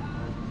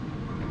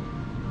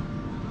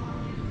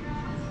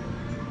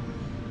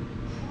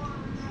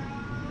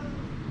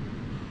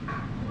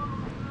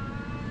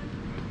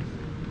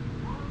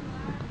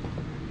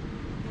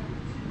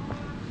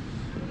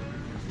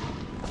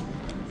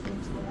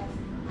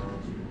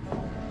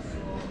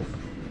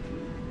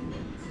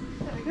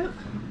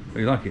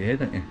 You like it here,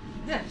 don't you?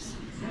 Yes.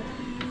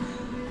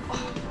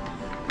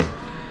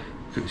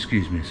 So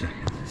excuse me a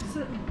second.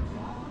 Certainly.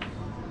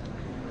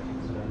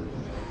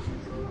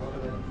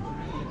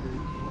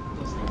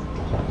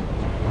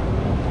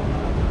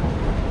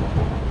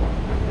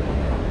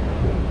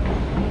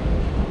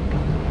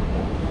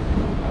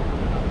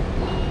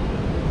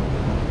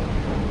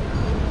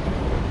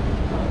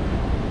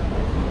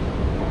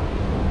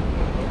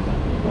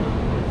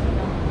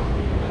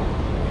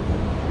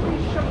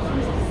 These shops,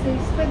 Mr. C,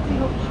 spending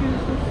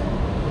opportunities.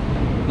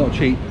 Not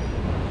cheap.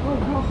 Oh,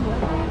 God, no.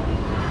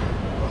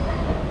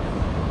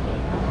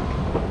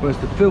 Where's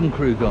the film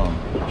crew gone?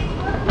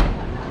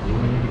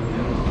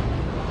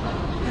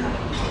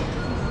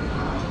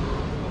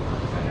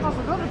 I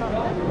forgot about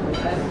that.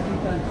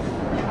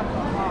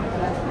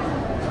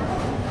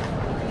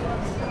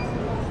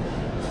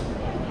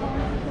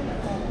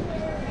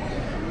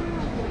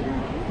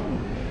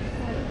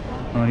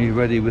 Are you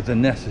ready with the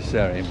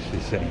necessary, Mr.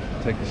 C?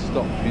 Take a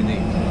stop if you need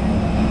to.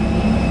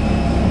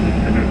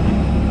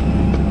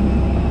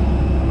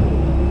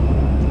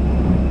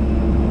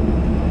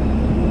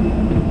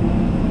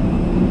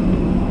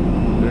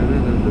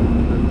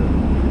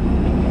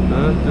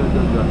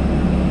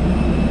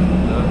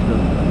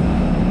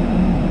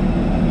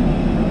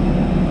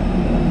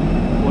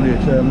 One of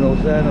your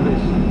terminals there, no,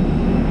 it's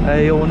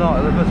A or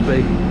not, there must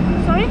be.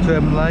 Sorry?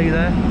 Terminal A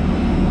there.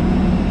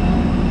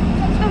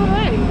 Terminal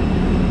A?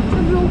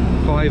 Terminal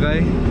 5A.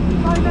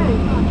 5A?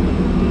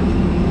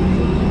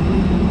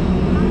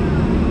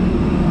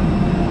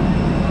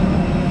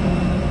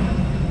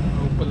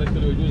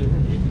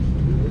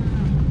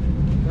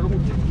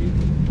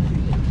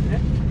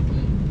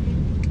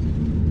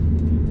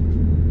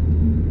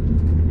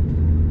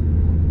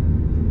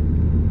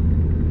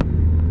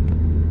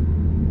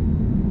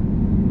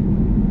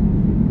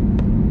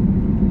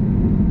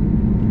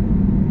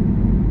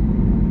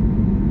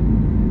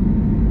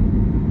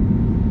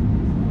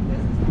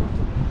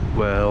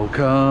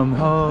 Welcome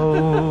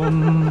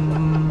home,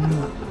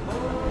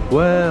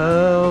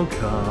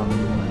 welcome,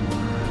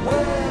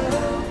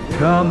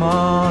 come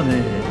on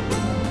in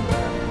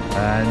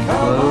and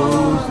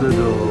close the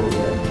door.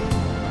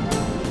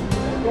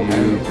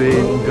 You've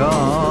been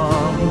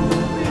gone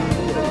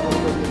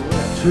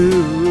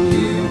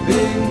you've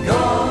been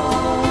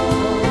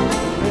gone,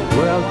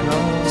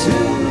 welcome to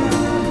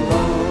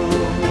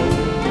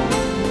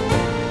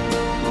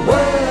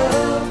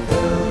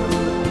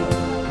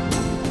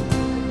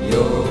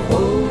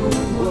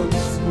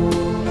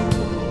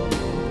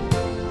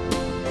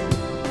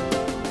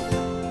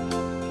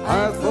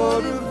I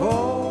thought of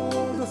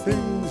all the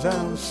things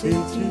I'll say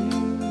to you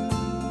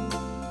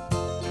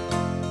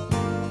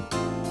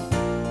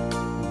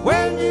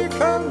when you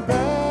come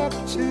back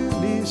to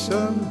me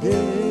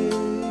someday.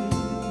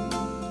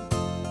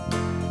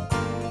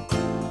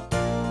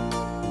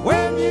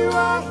 When you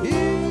are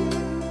here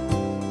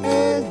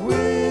and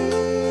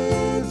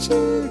we're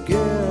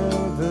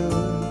together,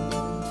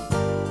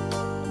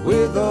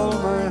 with all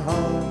my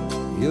heart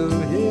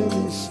you'll hear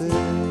me say,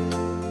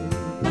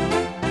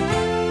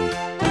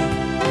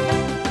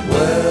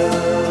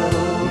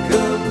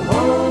 welcome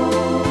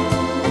home,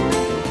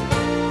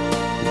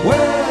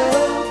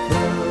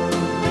 welcome,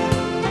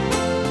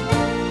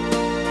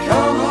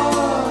 come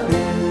on in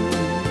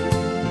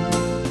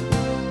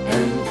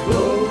and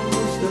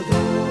close the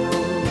door.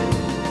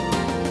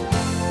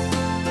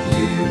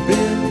 You've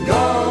been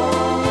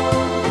gone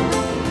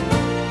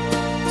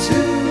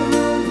too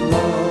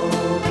long,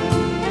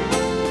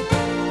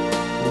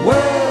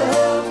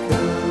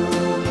 welcome,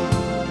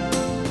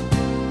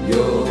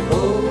 you're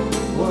home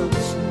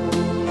once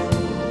more.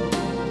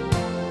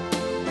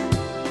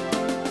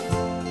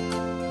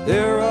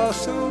 There are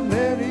so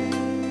many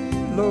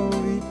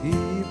lonely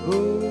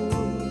people.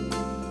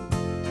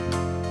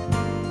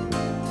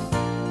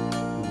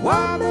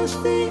 Why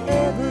must they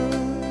ever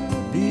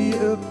be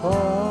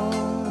apart?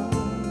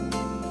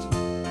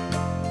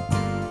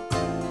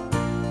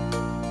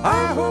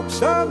 I hope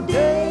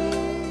someday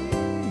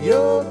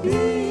you'll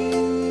be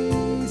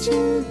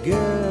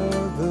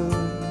together,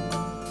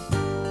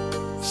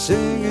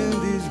 singing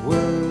these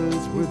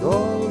words with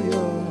all